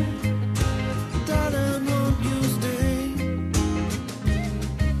 Darling, won't you stay?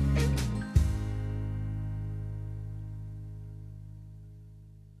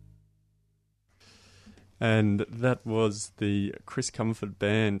 And that was the Chris Comfort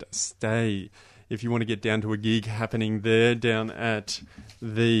Band, Stay. If you want to get down to a gig happening there down at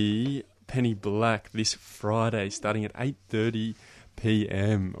the Penny Black this Friday, starting at 8:30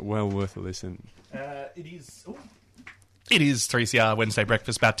 p.m. Well worth a listen. It is. It is 3CR Wednesday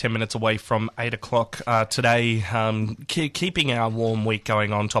Breakfast, about 10 minutes away from 8 o'clock today. Keeping our warm week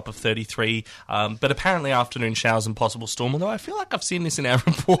going on top of 33, but apparently afternoon showers and possible storm, although I feel like I've seen this in our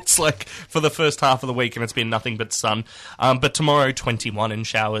reports like for the first half of the week and it's been nothing but sun. But tomorrow, 21 in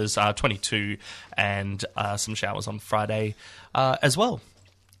showers, 22 and some showers on Friday as well.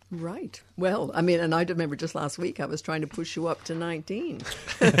 Right. Well, I mean, and I remember just last week I was trying to push you up to 19.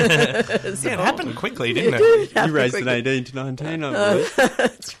 Yeah, it happened quickly, didn't it? You raised an 18 to 19, I believe.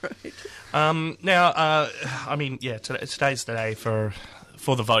 That's right. Now, I mean, yeah, today's the day for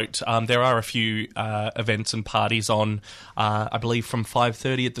the vote. There are a few events and parties on, I believe, from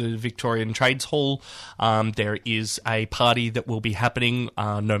 5:30 at the Victorian Trades Hall. There is a party that will be happening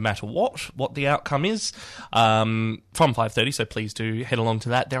no matter what the outcome is from 5:30, so please do head along to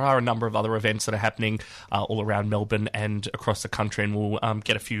that. There are a number of other events that are happening all around Melbourne and across the country, and we'll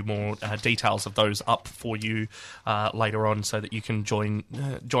get a few more details of those up for you later on so that you can join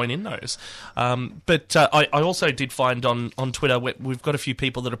in those. But I also did find on Twitter, we've got a few few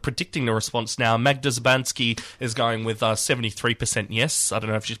people that are predicting the response now. Magda Zabansky is going with 73% yes. I don't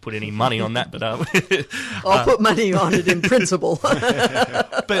know if she's put any money on that, but I'll put money on it in principle.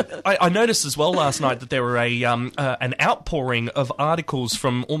 But I noticed as well last night that there were an outpouring of articles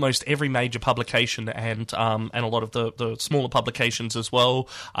from almost every major publication and a lot of the smaller publications as well.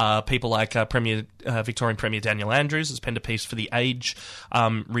 People like Victorian Premier Daniel Andrews has penned a piece for The Age,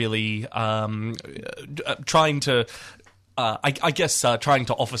 really trying to. I guess trying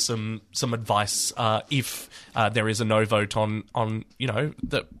to offer some advice if there is a no vote on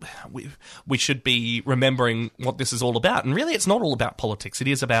that we should be remembering what this is all about. And really, it's not all about politics. It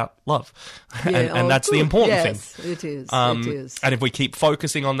is about love, and that's the important thing. It is. It is. And if we keep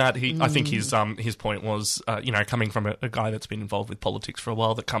focusing on that, I think his point was, coming from a guy that's been involved with politics for a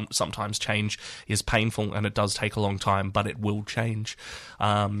while, that sometimes change is painful and it does take a long time, but it will change.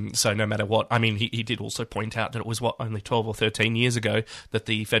 So no matter what, I mean, he did also point out that it was only 12 or 13 years ago that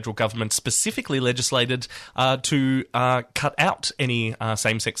the federal government specifically legislated to cut out any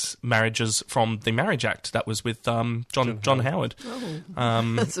same-sex marriages from the Marriage Act. That was with John Howard.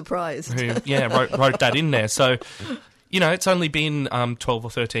 Oh, surprised. Who, wrote that in there. So, it's only been 12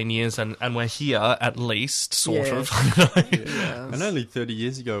 or 13 years and we're here at least, sort of. And only 30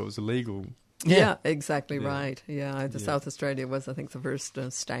 years ago it was illegal. Yeah, exactly right. Yeah, South Australia was, I think, the first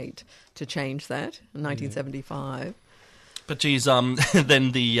state to change that in 1975. But geez, then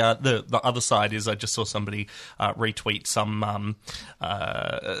the other side is I just saw somebody retweet something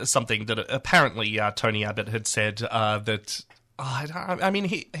that apparently Tony Abbott had said that. I mean,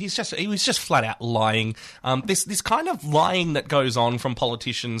 he was just flat out lying. This kind of lying that goes on from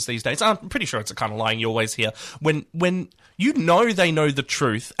politicians these days. I'm pretty sure it's the kind of lying you always hear when they know the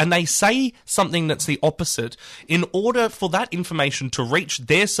truth and they say something that's the opposite in order for that information to reach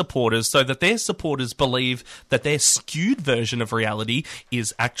their supporters, so that their supporters believe that their skewed version of reality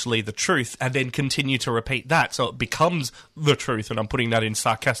is actually the truth, and then continue to repeat that, so it becomes the truth. And I'm putting that in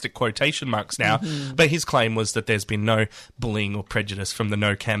sarcastic quotation marks now. Mm-hmm. But his claim was that there's been no bullying or prejudice from the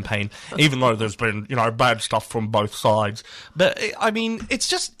No campaign, even though there's been, bad stuff from both sides. But I mean,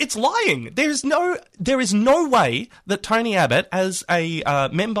 it's lying. There is no way that Tony Abbott, as a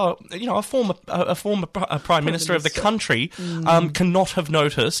member, a former Prime Minister of the country, cannot have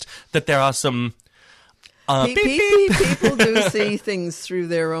noticed that there are some. People do see things through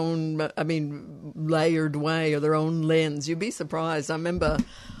their own, layered way, or their own lens. You'd be surprised. I remember.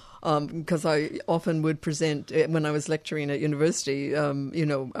 Because I often would present, when I was lecturing at university,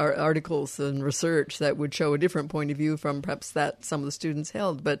 articles and research that would show a different point of view from perhaps that some of the students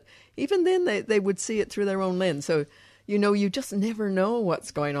held. But even then, they would see it through their own lens. So, you just never know what's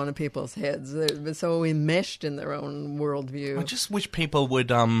going on in people's heads. They're so enmeshed in their own worldview. I just wish people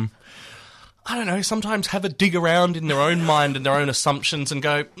would... I don't know, sometimes have a dig around in their own mind and their own assumptions and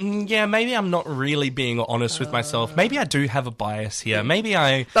go, maybe I'm not really being honest with myself. Maybe I do have a bias here. Maybe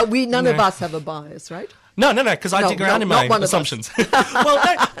I... But none of us have a bias, right? No, because I dig around in my assumptions. Well,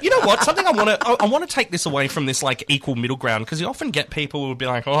 no, you know what? Something I want to take this away from this equal middle ground, because you often get people who will be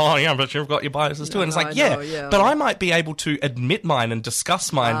like, oh yeah, but you've got your biases too, and it's like, but I might be able to admit mine and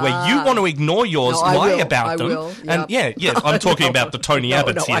discuss mine, where you want to ignore yours, lie about them. Will. And I'm talking about the Tony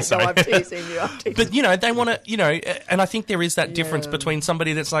Abbotts here. So I'm teasing you. But they want to, and I think there is that difference between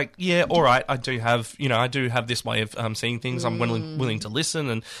somebody that's like, all right, I do have this way of seeing things. I'm willing to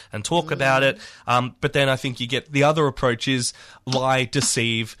listen and talk about it. But then I think you get the other approach is lie,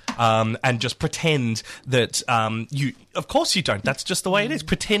 deceive, and just pretend that you. Of course you don't. That's just the way it is.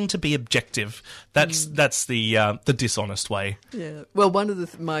 Pretend to be objective. That's the dishonest way. Yeah. Well, one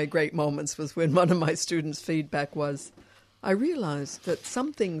of my great moments was when one of my students' feedback was, I realised that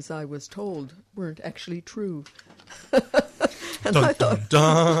some things I was told weren't actually true. And dun, I thought,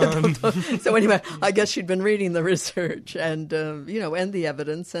 dun, dun. So anyway, I guess she'd been reading the research and and the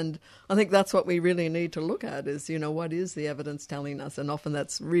evidence, and I think that's what we really need to look at is, what is the evidence telling us, and often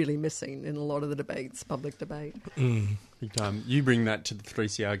that's really missing in a lot of the debates, public debate. Big time. You bring that to the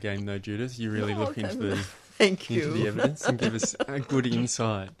 3CR game, though, Judith. You really look into the into the evidence and give us a good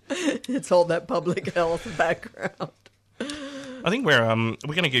insight. It's all that public health background. I think we're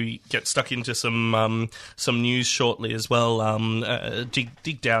going to get stuck into some news shortly as well.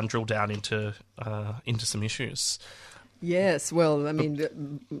 Drill down into some issues. Yes, well, I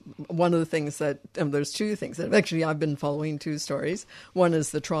mean, one of the things that there's two things that actually I've been following, two stories. One is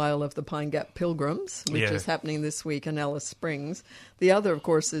the trial of the Pine Gap Pilgrims, which is happening this week in Alice Springs. The other, of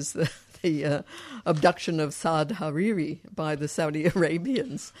course, is the abduction of Saad Hariri by the Saudi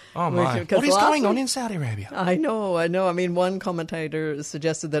Arabians. Oh, my. What is going on in Saudi Arabia? I know. I mean, one commentator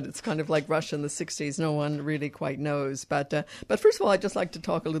suggested that it's kind of like Russia in the 60s. No one really quite knows. But first of all, I'd just like to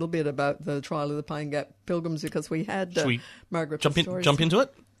talk a little bit about the trial of the Pine Gap Pilgrims, because we had Margaret Pistorius. Jump into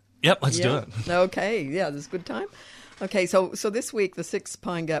it? Yep, let's do it. Okay, yeah, this is a good time. Okay, so this week, the 6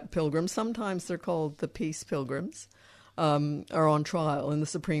 Pine Gap Pilgrims, sometimes they're called the Peace Pilgrims, are on trial in the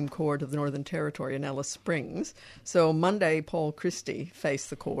Supreme Court of the Northern Territory in Alice Springs. So Monday, Paul Christie faced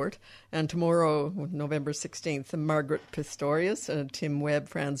the court, and tomorrow, November 16th, Margaret Pistorius, Tim Webb,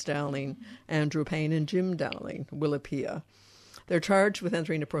 Franz Dowling, Andrew Payne, and Jim Dowling will appear. They're charged with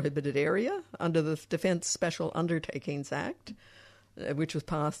entering a prohibited area under the Defence Special Undertakings Act, which was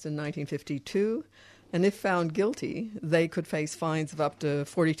passed in 1952. And if found guilty, they could face fines of up to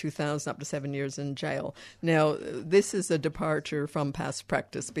 $42,000, up to 7 years in jail. Now, this is a departure from past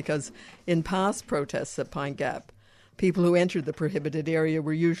practice, because in past protests at Pine Gap, people who entered the prohibited area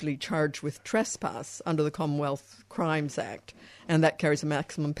were usually charged with trespass under the Commonwealth Crimes Act, and that carries a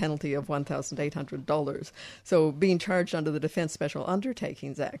maximum penalty of $1,800. So being charged under the Defence Special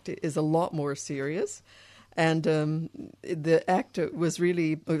Undertakings Act is a lot more serious. And the act was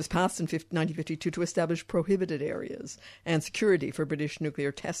passed in 1952 to establish prohibited areas and security for British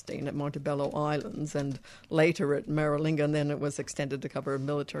nuclear testing at Montebello Islands, and later at Maralinga, and then it was extended to cover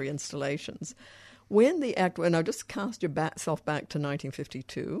military installations. When the act, and now just cast yourself back to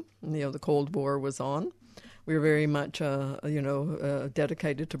 1952, the Cold War was on. We were very much,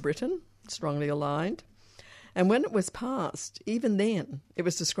 dedicated to Britain, strongly aligned. And when it was passed, even then, it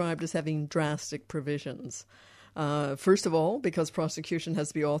was described as having drastic provisions. First of all, because prosecution has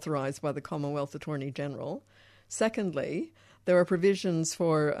to be authorised by the Commonwealth Attorney General. Secondly, there are provisions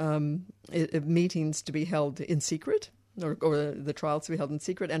for meetings to be held in secret, or the trials to be held in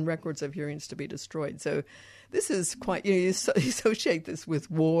secret, and records of hearings to be destroyed. So this is quite, you associate this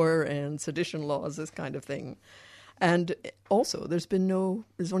with war and sedition laws, this kind of thing. And also, there's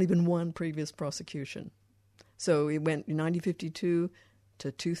only been one previous prosecution. So it went 1952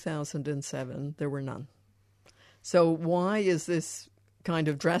 to 2007. There were none. So why is this kind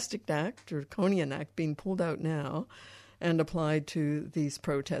of drastic act, or draconian act, being pulled out now and applied to these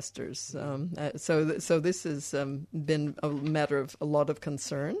protesters? So this has been a matter of a lot of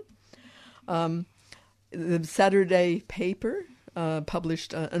concern. The Saturday paper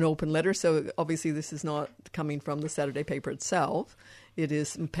published an open letter. So obviously this is not coming from the Saturday paper itself. It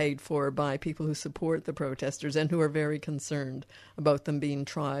is paid for by people who support the protesters and who are very concerned about them being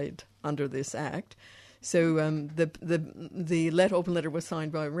tried under this act. So the open letter was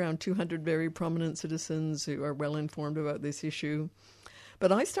signed by around 200 very prominent citizens who are well informed about this issue.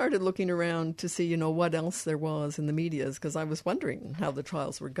 But I started looking around to see, what else there was in the media, because I was wondering how the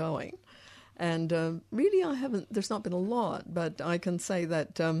trials were going. And really, there's not been a lot, but I can say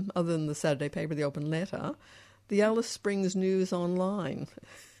that other than the Saturday paper, the open letter, the Alice Springs News Online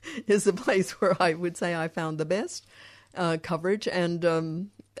is the place where I would say I found the best coverage, and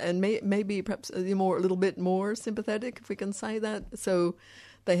maybe perhaps a little bit more sympathetic, if we can say that. So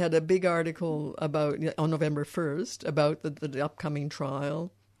they had a big article on November 1st about the upcoming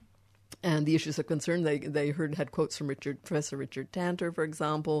trial and the issues of concern. They had quotes from Professor Richard Tanter, for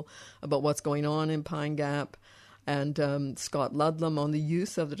example, about what's going on in Pine Gap, and Scott Ludlam on the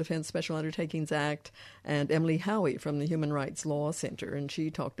use of the Defence Special Undertakings Act, and Emily Howie from the Human Rights Law Centre, and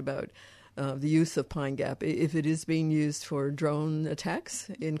she talked about the use of Pine Gap, if it is being used for drone attacks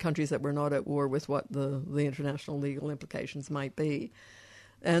in countries that were not at war with what the international legal implications might be.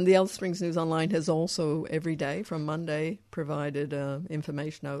 And the Alice Springs News Online has also, every day from Monday, provided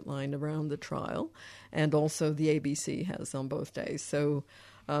information outline around the trial, and also the ABC has on both days. So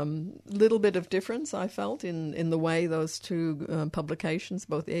little bit of difference, I felt, in the way those two publications,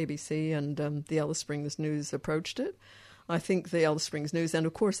 both the ABC and the Alice Springs News, approached it. I think the Alice Springs News, and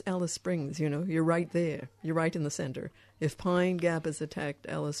of course Alice Springs, you're right there. You're right in the center. If Pine Gap is attacked,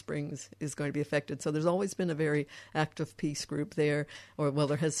 Alice Springs is going to be affected. So there's always been a very active peace group there,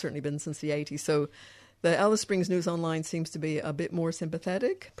 there has certainly been since the 80s. So the Alice Springs News Online seems to be a bit more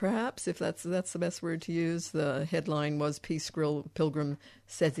sympathetic, perhaps, if that's the best word to use. The headline was Peace Pilgrim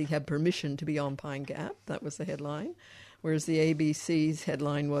says he had permission to be on Pine Gap. That was the headline. Whereas the ABC's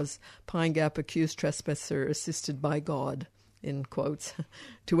headline was Pine Gap accused trespasser assisted by God. in quotes,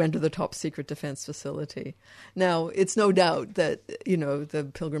 to enter the top secret defense facility. Now, it's no doubt that,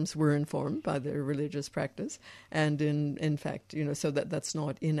 the pilgrims were informed by their religious practice, and in fact, so that's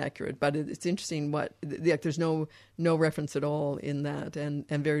not inaccurate. But it's interesting there's no reference at all in that, and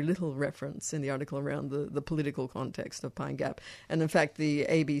very little reference in the article around the political context of Pine Gap. And in fact, the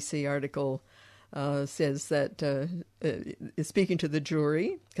ABC article says that, speaking to the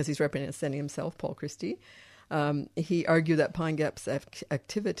jury, because he's representing himself, Paul Christie, he argued that Pine Gap's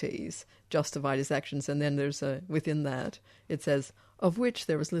activities justified his actions, and then there's within that, it says, of which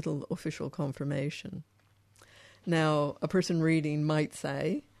there was little official confirmation. Now, a person reading might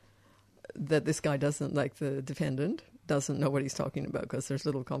say that this guy doesn't, like the defendant, doesn't know what he's talking about because there's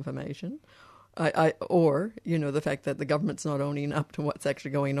little confirmation. Or, the fact that the government's not owning up to what's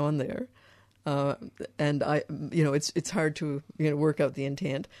actually going on there. And it's hard to work out the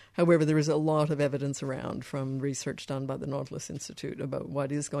intent. However, there is a lot of evidence around from research done by the Nautilus Institute about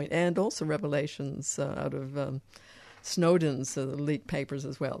what is going, and also revelations out of Snowden's leaked papers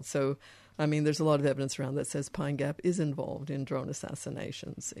as well. So, there's a lot of evidence around that says Pine Gap is involved in drone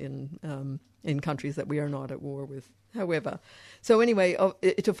assassinations in countries that we are not at war with. However, so anyway,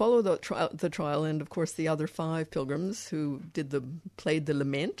 to follow the trial, and of course the other 5 pilgrims who played the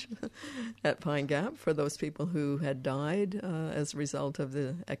lament at Pine Gap for those people who had died as a result of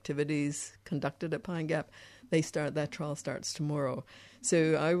the activities conducted at Pine Gap, that trial starts tomorrow.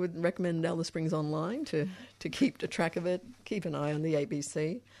 So I would recommend Alice Springs Online to keep track of it, keep an eye on the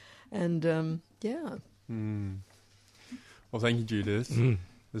ABC, and yeah. Well, thank you, Judith.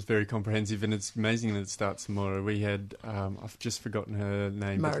 It was very comprehensive, and it's amazing that it starts tomorrow. We had, I've just forgotten her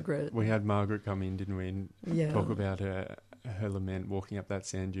name. Margaret. We had Margaret come in, didn't we, and talk about her lament walking up that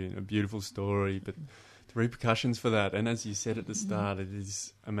sand dune. A beautiful story, but the repercussions for that, and as you said at the start, it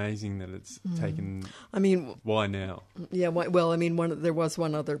is amazing that it's taken. Why now? Yeah, well, there was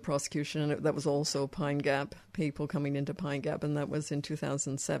one other prosecution, and that was also Pine Gap, people coming into Pine Gap, and that was in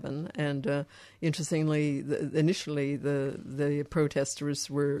 2007. And interestingly, initially the protesters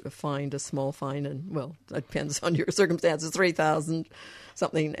were fined a small fine, and well, it depends on your circumstances, $3,000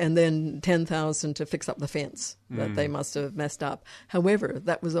 something, and then $10,000 to fix up the fence that they must have messed up. However,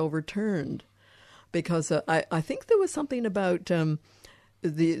 that was overturned. Because I think there was something about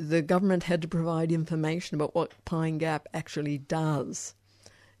the government had to provide information about what Pine Gap actually does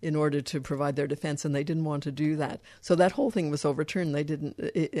in order to provide their defense, and they didn't want to do that. So that whole thing was overturned. They didn't,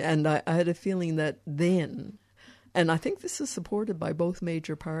 and I had a feeling that then, and I think this is supported by both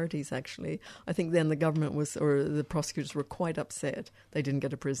major parties actually, I think then the government or the prosecutors were quite upset they didn't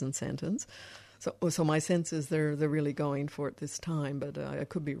get a prison sentence. So my sense is they're really going for it this time, but I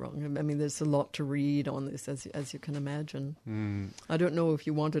could be wrong. There's a lot to read on this, as you can imagine. I don't know if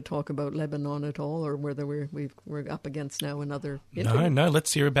you want to talk about Lebanon at all, or whether we're up against now another interview. No,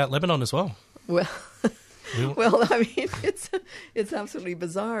 let's hear about Lebanon as well. Well, it's absolutely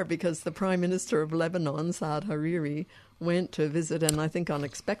bizarre because the Prime Minister of Lebanon, Saad Hariri, went to visit, and I think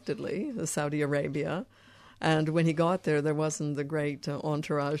unexpectedly, Saudi Arabia. And when he got there wasn't the great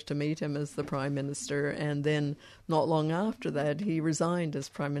entourage to meet him as the Prime Minister. And then not long after that, he resigned as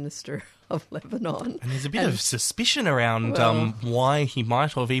Prime Minister of Lebanon. And there's a bit of suspicion around why he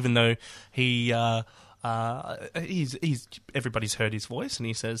might have, even though he's everybody's heard his voice, and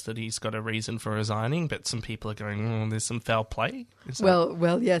he says that he's got a reason for resigning, but some people are going, there's some foul play.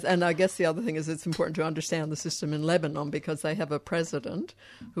 Well, yes, and I guess the other thing is it's important to understand the system in Lebanon, because they have a president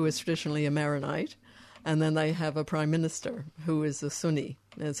who is traditionally a Maronite, and then they have a prime minister who is a Sunni.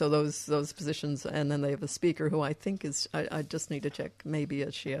 And so those positions, and then they have a speaker who I think is, I just need to check, maybe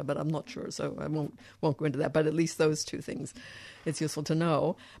a Shia, but I'm not sure, so I won't go into that. But at least those two things, it's useful to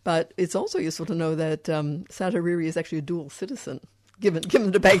know. But it's also useful to know that Saad Hariri is actually a dual citizen, given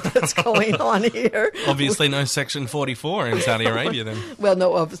the debate that's going on here. Obviously no Section 44 in Saudi Arabia then. Well,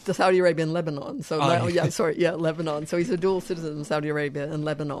 no, of the Saudi Arabia and Lebanon. So Lebanon. So he's a dual citizen of Saudi Arabia and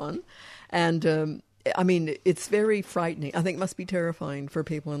Lebanon. And it's very frightening. I think it must be terrifying for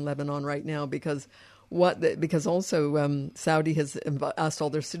people in Lebanon right now because Saudi has asked all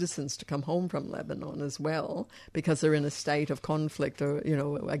their citizens to come home from Lebanon as well because they're in a state of conflict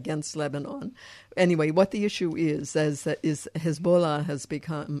against Lebanon. Anyway, what the issue is Hezbollah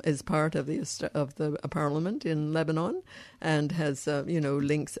is part of the parliament in Lebanon and has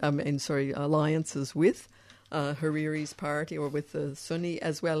alliances with Hariri's party or with the Sunni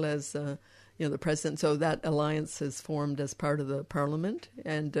as well as the president. So that alliance is formed as part of the parliament,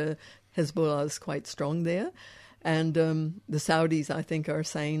 and Hezbollah is quite strong there. And the Saudis, I think, are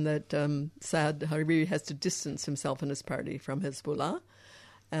saying that Saad Hariri has to distance himself and his party from Hezbollah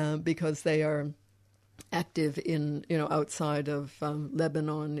because they are active in, outside of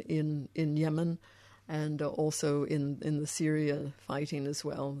Lebanon, in Yemen, and also in the Syria fighting as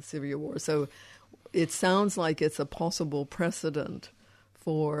well, the Syria war. So it sounds like it's a possible precedent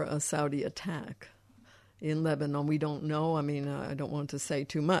for a Saudi attack in Lebanon. We don't know. I mean, I don't want to say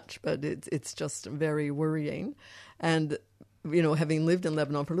too much, but it's just very worrying. And, having lived in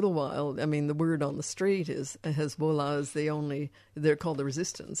Lebanon for a little while, I mean, the word on the street is Hezbollah is they're called the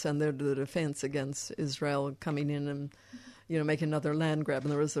resistance, and they're the defense against Israel coming in and, make another land grab.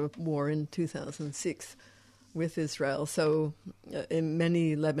 And there was a war in 2006 with Israel. So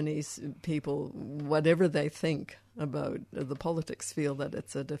many Lebanese people, whatever they think about the politics, feel that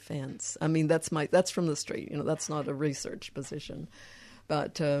it's a defense. I mean, that's from the street. That's not a research position.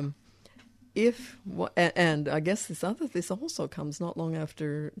 But and I guess this also comes not long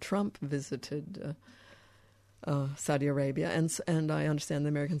after Trump visited Saudi Arabia, and I understand the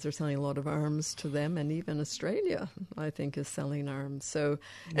Americans are selling a lot of arms to them, and even Australia, I think, is selling arms. So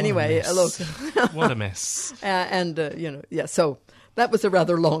anyway, look, what a mess. So that was a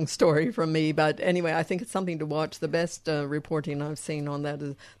rather long story from me, but anyway, I think it's something to watch. The best reporting I've seen on that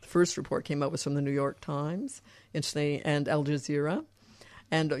is the first report came out was from the New York Times, interestingly, and Al Jazeera.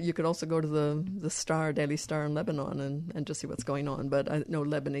 And you could also go to the Star, Daily Star in Lebanon and just see what's going on. But I know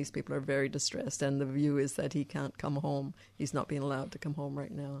Lebanese people are very distressed, and the view is that he can't come home. He's not being allowed to come home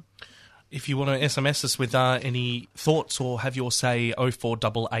right now. If you want to SMS us with any thoughts or have your say,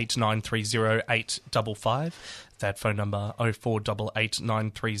 0488 930 855. That phone number, 0488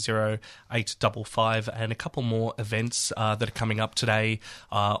 930 855, and a couple more events that are coming up today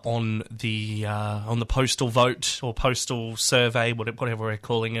on the postal vote or postal survey, whatever we're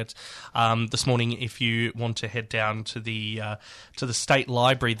calling it. This morning, if you want to head down to the state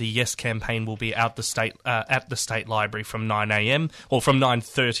library, the Yes campaign will be at the state library from 9 a.m. or from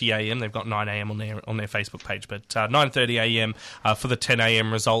 9:30 a.m. They've got 9 a.m. on their Facebook page, but 9:30 a.m. For the 10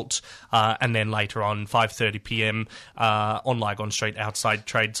 a.m. result, and then later on 5:30 p.m. On Lygon Street outside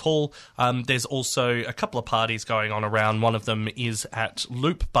Trades Hall. There's also a couple of parties going on around. One of them is at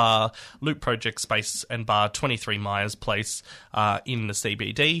Loop Project Space and Bar, 23 Myers Place in the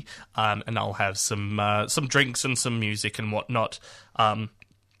CBD, and I'll have some drinks and some music and whatnot. And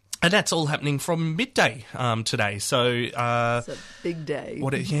that's all happening from midday today. So it's a big day.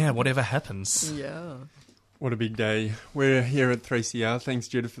 Whatever happens. Yeah. What a big day. We're here at 3CR. Thanks,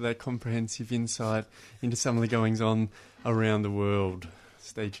 Judith, for that comprehensive insight into some of the goings-on around the world.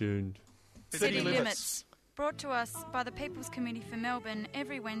 Stay tuned. City Limits, brought to us by the People's Committee for Melbourne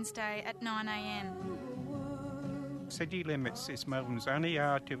every Wednesday at 9 a.m. City Limits is Melbourne's only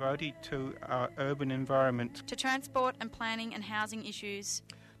hour devoted to our urban environment, to transport and planning and housing issues,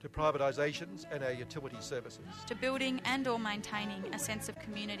 to privatisations and our utility services, to building and or maintaining a sense of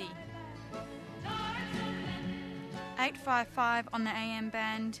community. 855 on the AM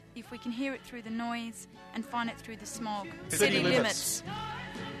band, if we can hear it through the noise and find it through the smog. City Limits.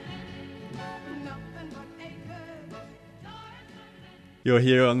 You're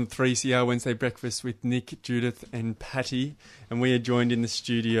here on 3CR Wednesday Breakfast with Nick, Judith and Patty, and we are joined in the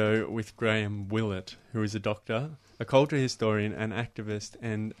studio with Graham Willett, who is a doctor, a culture historian, an activist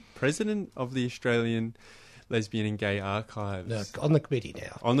and president of the Australian Lesbian and Gay Archives. No, on the committee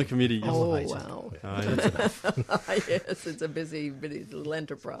now. On the committee. Oh, wow. Yeah. Yes, it's a busy little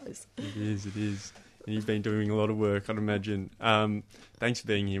enterprise. It is. And you've been doing a lot of work, I'd imagine. Thanks for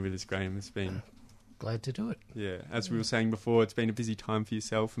being here with us, Graham. It's been... Glad to do it. Yeah, as we were saying before, it's been a busy time for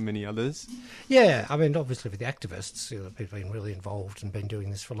yourself and many others. Yeah, I mean, obviously for the activists, people have been really involved and been doing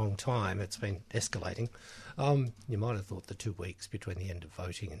this for a long time. It's been escalating. You might have thought the 2 weeks between the end of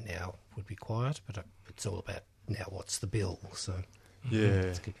voting and now would be quiet, but it's all about now what's the bill. So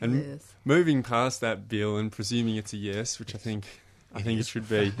yeah, and moving past that bill and presuming it's a yes, which I think it should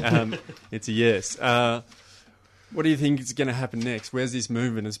be. It's a yes. What do you think is going to happen next? Where's this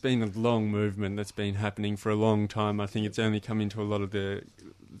movement? It's been a long movement that's been happening for a long time. I think it's only come into a lot of the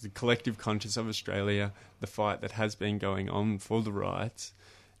collective conscious of Australia, the fight that has been going on for the rights.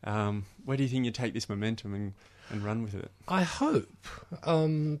 Where do you think you take this momentum and run with it? I hope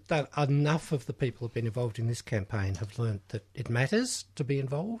that enough of the people who have been involved in this campaign have learnt that it matters to be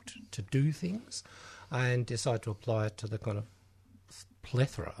involved, to do things, and decide to apply it to the kind of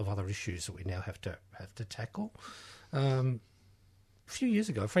plethora of other issues that we now have to tackle. A few years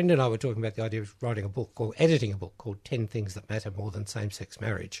ago, a friend and I were talking about the idea of writing a book or editing a book called 10 Things That Matter More Than Same-Sex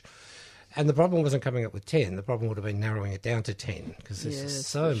Marriage. And the problem wasn't coming up with 10. The problem would have been narrowing it down to 10 because this is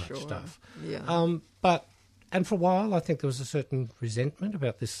so much stuff. Yeah. And for a while, I think there was a certain resentment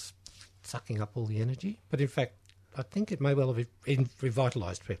about this sucking up all the energy. But in fact, I think it may well have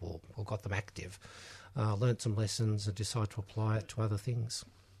revitalised people or got them active. learnt some lessons and decide to apply it to other things.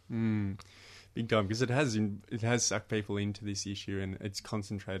 Big time, because it has sucked people into this issue, and it's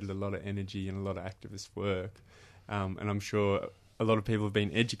concentrated a lot of energy and a lot of activist work. And I'm sure a lot of people have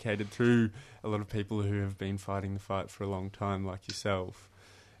been educated through a lot of people who have been fighting the fight for a long time, like yourself.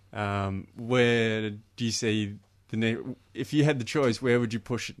 Where do you see if you had the choice, where would you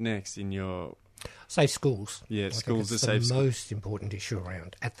push it next in your... Safe schools. Yeah, schools are safe. It's the most important issue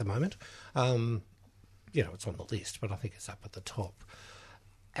around at the moment. It's on the list, but I think it's up at the top.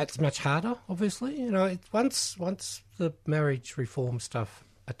 It's much harder, obviously. Once the marriage reform stuff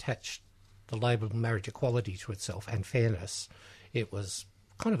attached the label marriage equality to itself and fairness, it was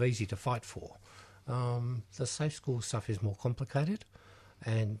kind of easy to fight for. The safe school stuff is more complicated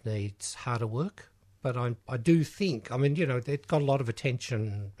and needs harder work. But I do think, it got a lot of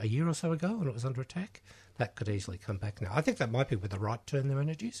attention a year or so ago when it was under attack. That could easily come back now. I think that might be where the right turn their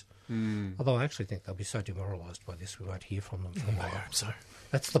energies. Although I actually think they'll be so demoralised by this we won't hear from them for a while. So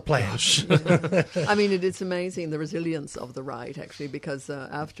that's the plan. It's amazing the resilience of the right, actually, because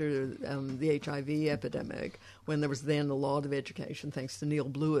after the HIV epidemic, when there was then a lot of education, thanks to Neil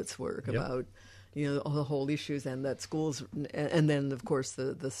Blewett's work about all the whole issues, and that schools, and then of course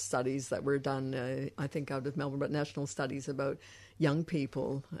the studies that were done, I think out of Melbourne, but national studies about young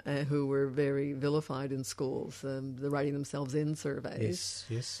people who were very vilified in schools, the writing themselves in surveys.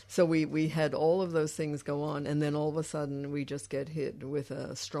 Yes. So we had all of those things go on, and then all of a sudden we just get hit with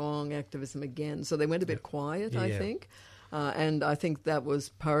a strong activism again. So they went a bit quiet, I think. And I think that was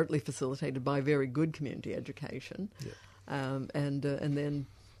partly facilitated by very good community education. And then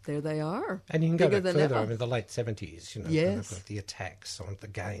there they are. And you can go back further, the late 70s, the attacks on the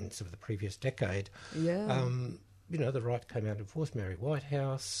gains of the previous decade. Yeah. The right came out and forced Mary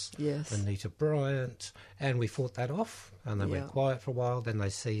Whitehouse, yes, Anita Bryant, and we fought that off, and they went quiet for a while. Then they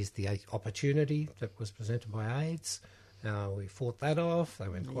seized the opportunity that was presented by AIDS. We fought that off. They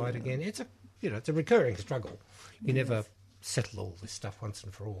went quiet again. It's a recurring struggle. You never settle all this stuff once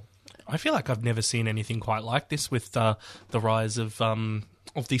and for all. I feel like I've never seen anything quite like this with the rise of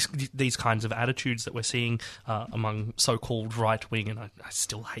these kinds of attitudes that we're seeing among so-called right-wing, and I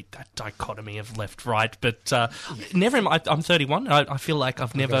still hate that dichotomy of left-right, but never. I'm 31. I feel like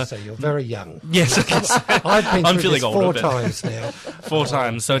I've never... So you're very young. Yes, I've been I'm through feeling this older, 4 times now. 4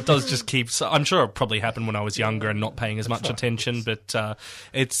 times, so it does just keep... I'm sure it probably happened when I was younger and not paying as much attention, but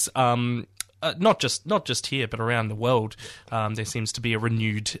it's... not just here, but around the world, there seems to be a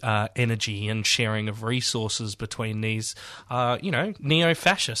renewed energy and sharing of resources between these,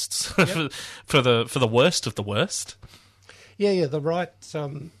 neo-fascists for the worst of the worst. Yeah, the right.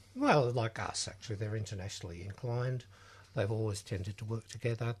 Like us, actually, they're internationally inclined. They've always tended to work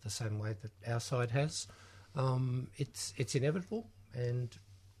together the same way that our side has. It's inevitable, and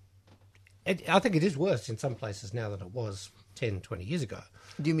I think it is worse in some places now than it was 10, 20 years ago.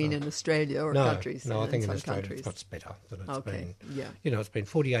 Do you mean in Australia or countries? No, I think in Australia it's much better than it's been. Yeah. It's been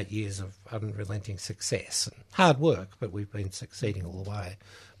 48 years of unrelenting success and hard work, but we've been succeeding all the way.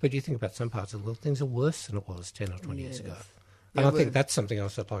 But you think about some parts of the world, things are worse than it was 10 or 20 years ago. And I think that's something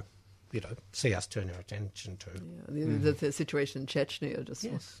else I'd like, see us turn our attention to. Yeah, the situation in Chechnya, just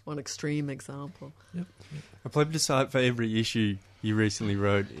one extreme example. Yep. A plebiscite for every issue you recently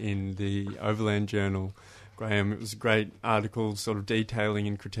wrote in the Overland Journal, Graham. It was a great article sort of detailing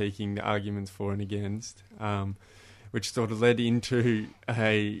and critiquing the arguments for and against, which sort of led into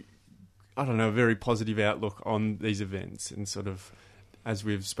a very positive outlook on these events, and sort of, as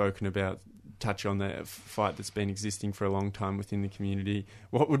we've spoken about, touch on the fight that's been existing for a long time within the community.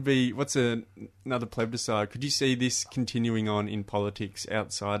 What's another plebiscite? Could you see this continuing on in politics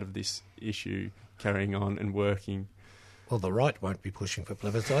outside of this issue, carrying on and working? Well, the right won't be pushing for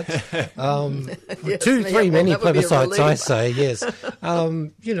plebiscites. Too many plebiscites, I say, yes.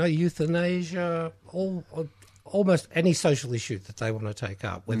 Euthanasia, almost any social issue that they want to take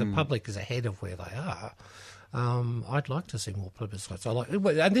up, where the public is ahead of where they are. I'd like to see more plebiscites.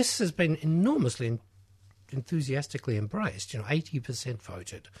 And this has been enormously enthusiastically embraced. 80%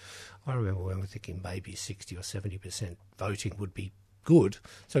 voted. I remember when we were thinking maybe 60 or 70% voting would be good.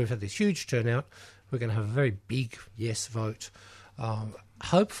 So we've had this huge turnout. We're going to have a very big yes vote.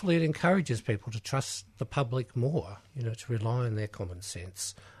 Hopefully it encourages people to trust the public more, to rely on their common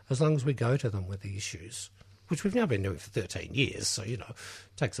sense, as long as we go to them with the issues, which we've now been doing for 13 years, so, it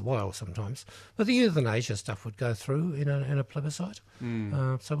takes a while sometimes. But the euthanasia stuff would go through in a plebiscite.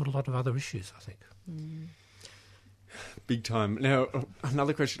 So would a lot of other issues, I think. Big time. Now,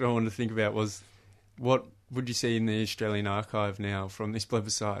 another question I wanted to think about was, what would you see in the Australian archive now from this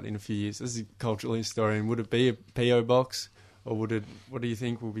plebiscite in a few years? As a cultural historian, would it be a PO box, or would it? What do you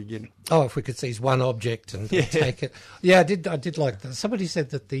think will be getting? Oh, if we could seize one object and take it. Yeah, I did like that. Somebody said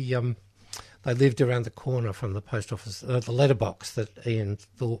that they lived around the corner from the post office, the letterbox that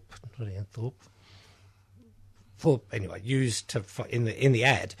Thorpe anyway used in the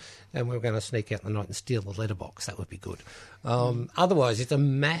ad, and we were going to sneak out in the night and steal the letterbox. That would be good. Otherwise, it's a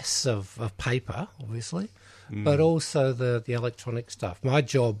mass of paper, obviously, but also the electronic stuff. My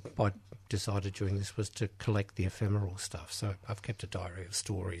job, I decided during this, was to collect the ephemeral stuff. So I've kept a diary of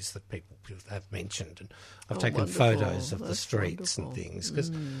stories that people have mentioned, and I've taken photos of the streets and things,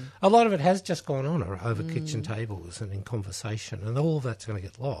 because a lot of it has just gone on over kitchen tables and in conversation, and all of that's going to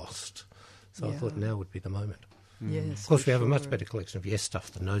get lost. So I thought now would be the moment. Yes, of course, we have a much better collection of yes stuff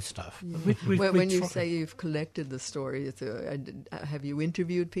than no stuff. Yeah. When you say you've collected the story, have you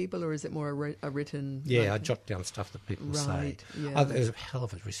interviewed people, or is it more a written? Yeah, I jot down stuff that people say. Yeah. There's a hell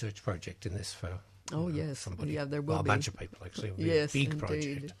of a research project in this for somebody. Yeah, there will be a bunch of people actually. It'll be yes, a big indeed.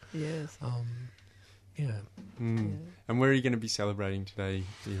 project. Yes. And where are you going to be celebrating today,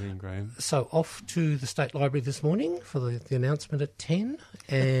 do you think, Graham? So off to the State Library this morning for the announcement at 10.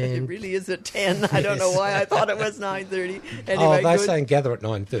 And it really is at 10. I don't know why I thought it was 9:30. Anyway, they're saying gather at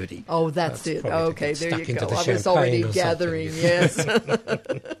 9:30. Oh, that's it. Okay, there you go. I was already gathering, yes.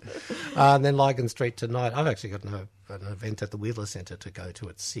 And then Lygon Street tonight. I've actually got an event at the Wheeler Centre to go to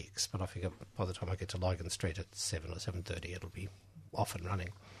at 6, but I figure by the time I get to Lygon Street at 7 or 7:30, it'll be off and running.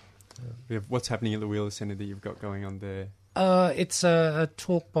 What's happening at the Wheeler Centre that you've got going on there? It's a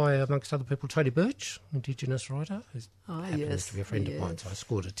talk by, amongst other people, Tony Birch, Indigenous writer, who happens to be a friend of mine, so I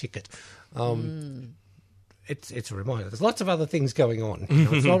scored a ticket. It's a reminder. There's lots of other things going on.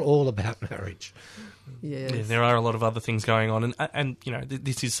 It's not all about marriage. Yes. Yeah, there are a lot of other things going on, and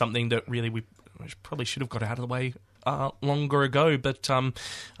this is something that really we probably should have got out of the way longer ago. But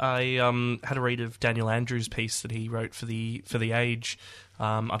I had a read of Daniel Andrews' piece that he wrote for the Age.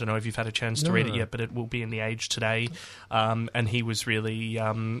 I don't know if you've had a chance to read it yet, but it will be in the Age today. And he was really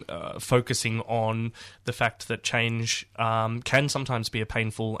focusing on the fact that change can sometimes be a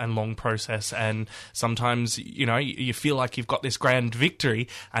painful and long process, and sometimes you feel like you've got this grand victory,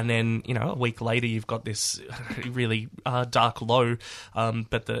 and then a week later you've got this really dark low.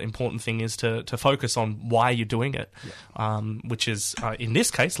 But the important thing is to focus on why you're doing it, which is in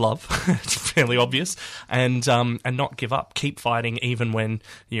this case love. It's fairly obvious, and not give up. Keep fighting even when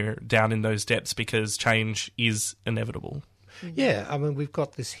you're down in those depths, because change is inevitable. Yeah, I mean, we've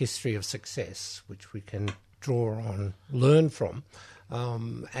got this history of success which we can draw on, learn from,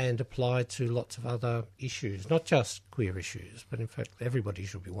 and apply to lots of other issues, not just queer issues, but in fact everybody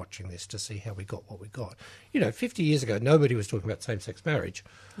should be watching this to see how we got what we got. 50 years ago nobody was talking about same-sex marriage.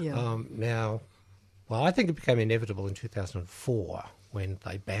 Now, I think it became inevitable in 2004 when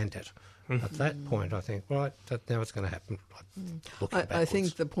they banned it. At that point, I think, now it's going to happen. I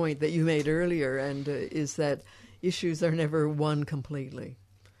think the point that you made earlier is that issues are never won completely.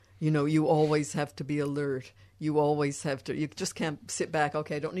 You always have to be alert. You always have to. You just can't sit back.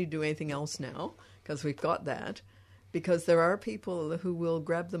 Okay, I don't need to do anything else now because we've got that. Because there are people who will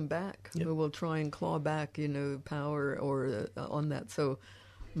grab them back, who will try and claw back, power or on that. So.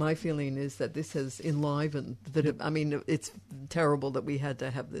 My feeling is that this has enlivened. It's terrible that we had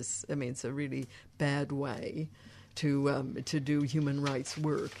to have this. It's a really bad way to do human rights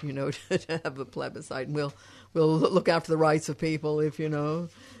work. To have a plebiscite. And we'll look after the rights of people if where's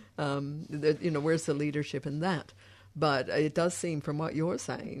the leadership in that. But it does seem, from what you're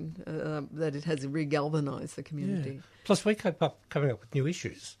saying, that it has re-galvanised the community. Yeah. Plus, we kept coming up with new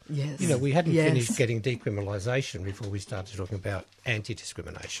issues. Yes. We hadn't finished getting decriminalisation before we started talking about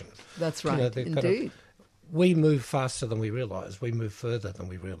anti-discrimination. That's right, indeed. We move faster than we realise. We move further than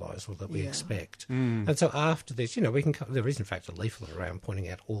we realise or that we expect. And so after this, we can. There is, in fact, a leaflet around pointing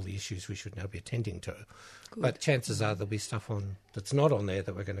out all the issues we should now be attending to. Good. But chances are there'll be stuff that's not on there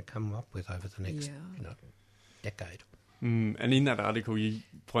that we're going to come up with over the next, decade. And in that article, you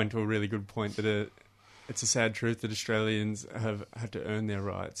point to a really good point that it's a sad truth that Australians have had to earn their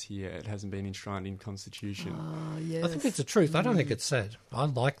rights here. It hasn't been enshrined in Constitution. Yes. I think it's the truth. I don't think it's sad. I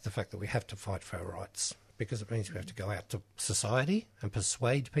like the fact that we have to fight for our rights because it means we have to go out to society and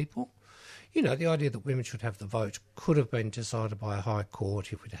persuade people. The idea that women should have the vote could have been decided by a high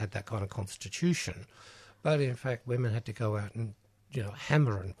court if we'd had that kind of constitution. But in fact, women had to go out and,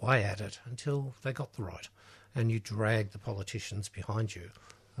 hammer and weigh at it until they got the right. And you drag the politicians behind you.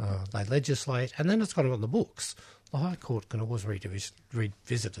 They legislate, and then it's kind of on the books. The High Court can always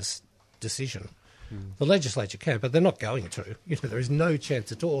revisit a decision. The legislature can, but they're not going to. There is no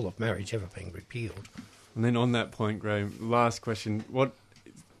chance at all of marriage ever being repealed. And then on that point, Graham, last question,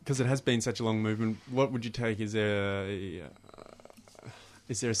 because it has been such a long movement, what would you take? Is there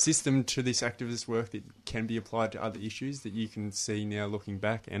Is there a system to this activist work that can be applied to other issues that you can see now looking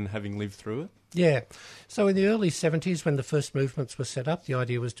back and having lived through it? Yeah. So in the early 70s, when the first movements were set up, the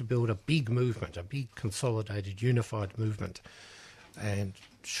idea was to build a big movement, a big consolidated, unified movement. And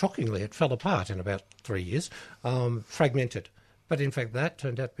shockingly, it fell apart in about 3 years, fragmented. But in fact, that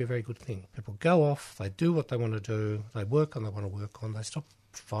turned out to be a very good thing. People go off, they do what they want to do, they work on what they want to work on, they stop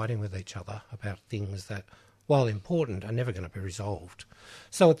fighting with each other about things that, while important, are never going to be resolved.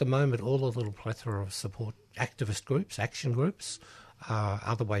 So at the moment, all the little plethora of support activist groups, action groups,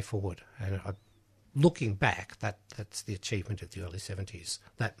 are the way forward. And looking back, that's the achievement of the early 70s,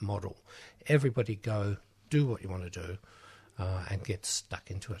 that model. Everybody go, do what you want to do, and get stuck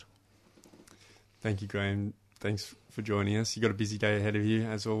into it. Thank you, Graham. Thanks for joining us. You've got a busy day ahead of you,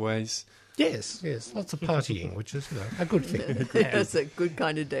 as always. Yes, lots of partying, which is a good thing. It's a good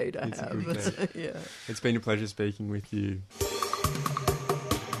kind of day to have. Yeah. It's been a pleasure speaking with you.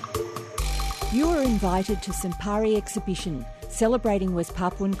 You are invited to Sampari exhibition, celebrating West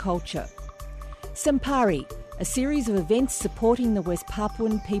Papuan culture. Sampari, a series of events supporting the West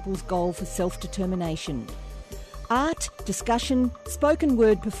Papuan people's goal for self-determination. Art, discussion, spoken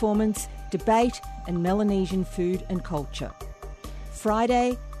word performance, debate and Melanesian food and culture.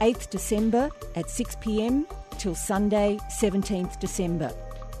 Friday, 8th December at 6 p.m. till Sunday, 17th December.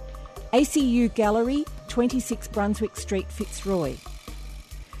 ACU Gallery, 26 Brunswick Street, Fitzroy.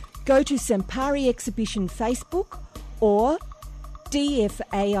 Go to Sampari Exhibition Facebook or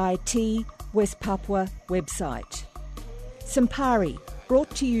DFAIT West Papua website. Sampari, brought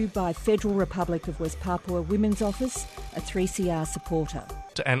to you by Federal Republic of West Papua Women's Office, a 3CR supporter.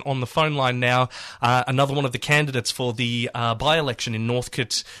 And on the phone line now, another one of the candidates for the by-election in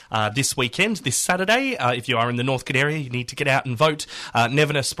Northcote this weekend, this Saturday. If you are in the Northcote area, you need to get out and vote.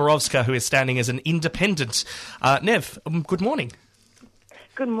 Nevena Spirovska, who is standing as an independent. Nev, good morning.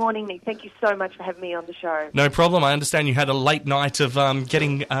 Good morning, Nick. Thank you so much for having me on the show. No problem. I understand you had a late night of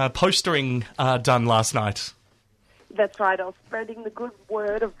getting postering done last night. That's right. I was spreading the good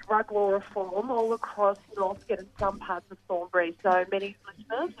word of drug law reform all across Northcote and some parts of Thornbury. So many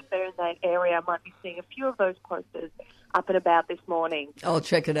listeners, if they're in that area, might be seeing a few of those posters up and about this morning. I'll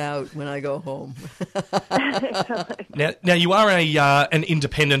check it out when I go home. Now you are an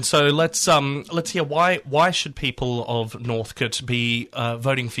independent, so let's hear why should people of Northcote be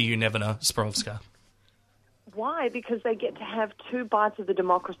voting for you, Nevena Spirovska? Why? Because they get to have two bites of the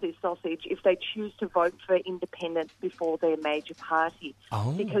democracy sausage if they choose to vote for independents before their major party.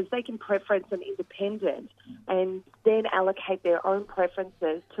 Oh. Because they can preference an independent and then allocate their own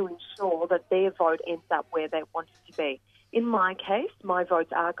preferences to ensure that their vote ends up where they want it to be. In my case, my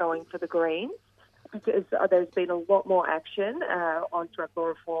votes are going for the Greens because there's been a lot more action on drug law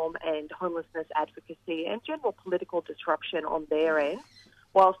reform and homelessness advocacy and general political disruption on their end,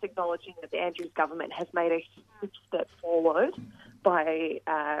 whilst acknowledging that the Andrews government has made a huge step forward by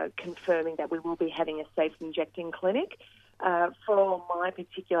confirming that we will be having a safe injecting clinic. For my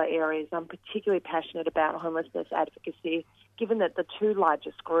particular areas, I'm particularly passionate about homelessness advocacy, given that the two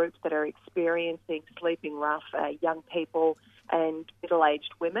largest groups that are experiencing sleeping rough are young people and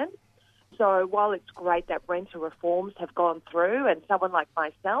middle-aged women. So while it's great that renter reforms have gone through and someone like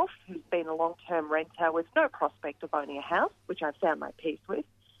myself, who's been a long-term renter with no prospect of owning a house, which I've found my peace with,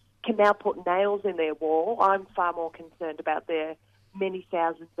 can now put nails in their wall, I'm far more concerned about the many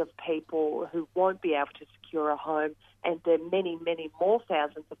thousands of people who won't be able to secure a home and the many, many more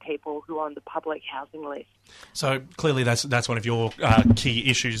thousands of people who are on the public housing list. So clearly that's one of your key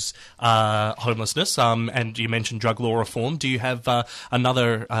issues, homelessness, and you mentioned drug law reform. Do you have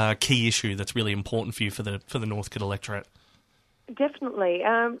another key issue that's really important for you for the Northcote electorate? Definitely.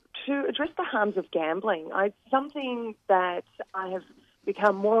 To address the harms of gambling, it's something that I have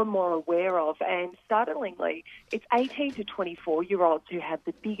become more and more aware of, and startlingly, it's 18 to 24-year-olds who have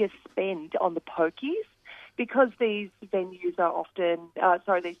the biggest spend on the pokies, because these venues are often,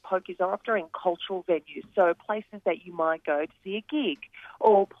 these pokies are often in cultural venues, so places that you might go to see a gig,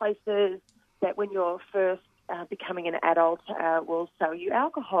 or places that when you're first becoming an adult will sell you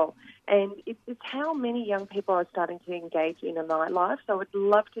alcohol. And it's how many young people are starting to engage in a nightlife, so I'd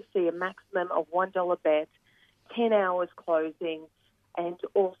love to see a maximum of $1 bet, 10 hours closing, and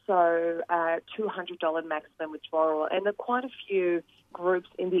also $200 maximum withdrawal. And there are quite a few groups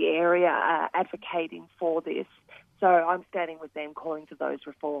in the area advocating for this. So I'm standing with them, calling for those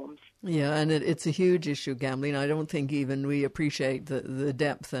reforms. Yeah, and it's a huge issue, gambling. I don't think even we appreciate the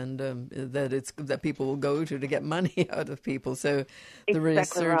depth and that people will go to get money out of people. So the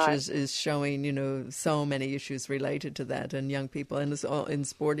research is showing, so many issues related to that, and young people, and in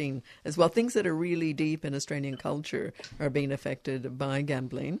sporting as well. Things that are really deep in Australian culture are being affected by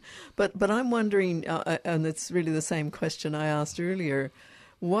gambling. But I'm wondering, and it's really the same question I asked earlier,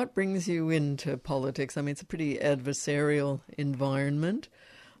 what brings you into politics? I mean, it's a pretty adversarial environment.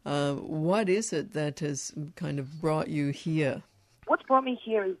 What is it that has kind of brought you here? What's brought me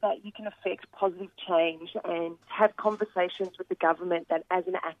here is that you can affect positive change and have conversations with the government that as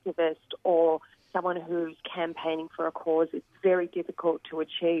an activist or someone who's campaigning for a cause, it's very difficult to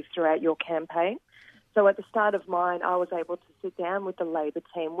achieve throughout your campaign. So at the start of mine, I was able to sit down with the Labor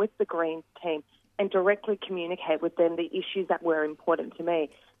team, with the Greens team, and directly communicate with them the issues that were important to me,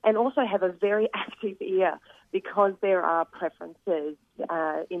 and also have a very active ear because there are preferences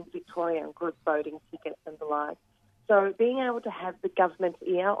in Victoria and group voting tickets and the like. So being able to have the government's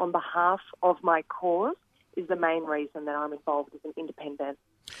ear on behalf of my cause is the main reason that I'm involved as an independent.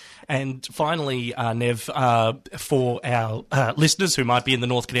 And finally, Nev, for our listeners who might be in the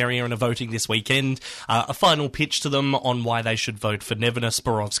Northcote area and are voting this weekend, a final pitch to them on why they should vote for Nevena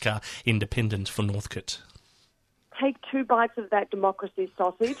Sporovska, independent for Northcote. Take 2 bites of that democracy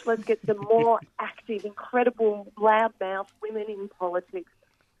sausage. Let's get some more active, incredible, loudmouth women in politics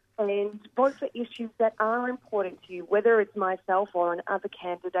and vote for issues that are important to you, whether it's myself or another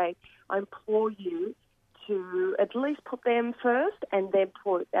candidate. I implore you to at least put them first and then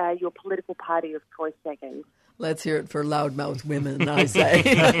put your political party of choice second. Let's hear it for loudmouth women, I say.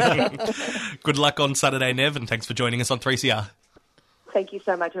 Good luck on Saturday, Nev, and thanks for joining us on 3CR. Thank you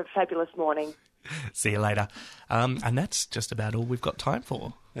so much. Have a fabulous morning. See you later. And that's just about all we've got time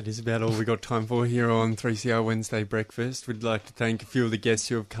for. That is about all we've got time for here on 3CR Wednesday Breakfast. We'd like to thank a few of the guests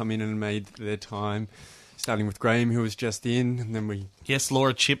who have come in and made their time, starting with Graham, who was just in, and then we... Yes,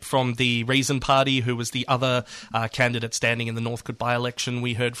 Laura Chipp from the Reason Party, who was the other candidate standing in the Northcote by-election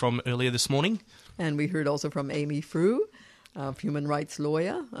we heard from earlier this morning. And we heard also from Amy Frew, human rights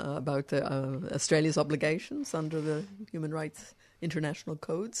lawyer, about Australia's obligations under the Human Rights International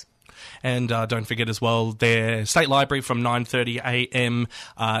Codes. And don't forget as well, their State Library from 9:30am,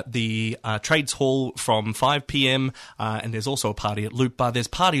 the Trades Hall from 5pm, and there's also a party at Loop Bar. There's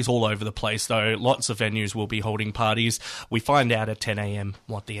parties all over the place, though. Lots of venues will be holding parties. We find out at 10am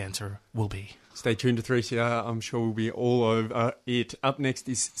what the answer will be. Stay tuned to 3CR. I'm sure we'll be all over it. Up next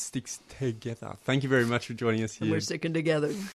is Sticks Together. Thank you very much for joining us here. And we're sticking together.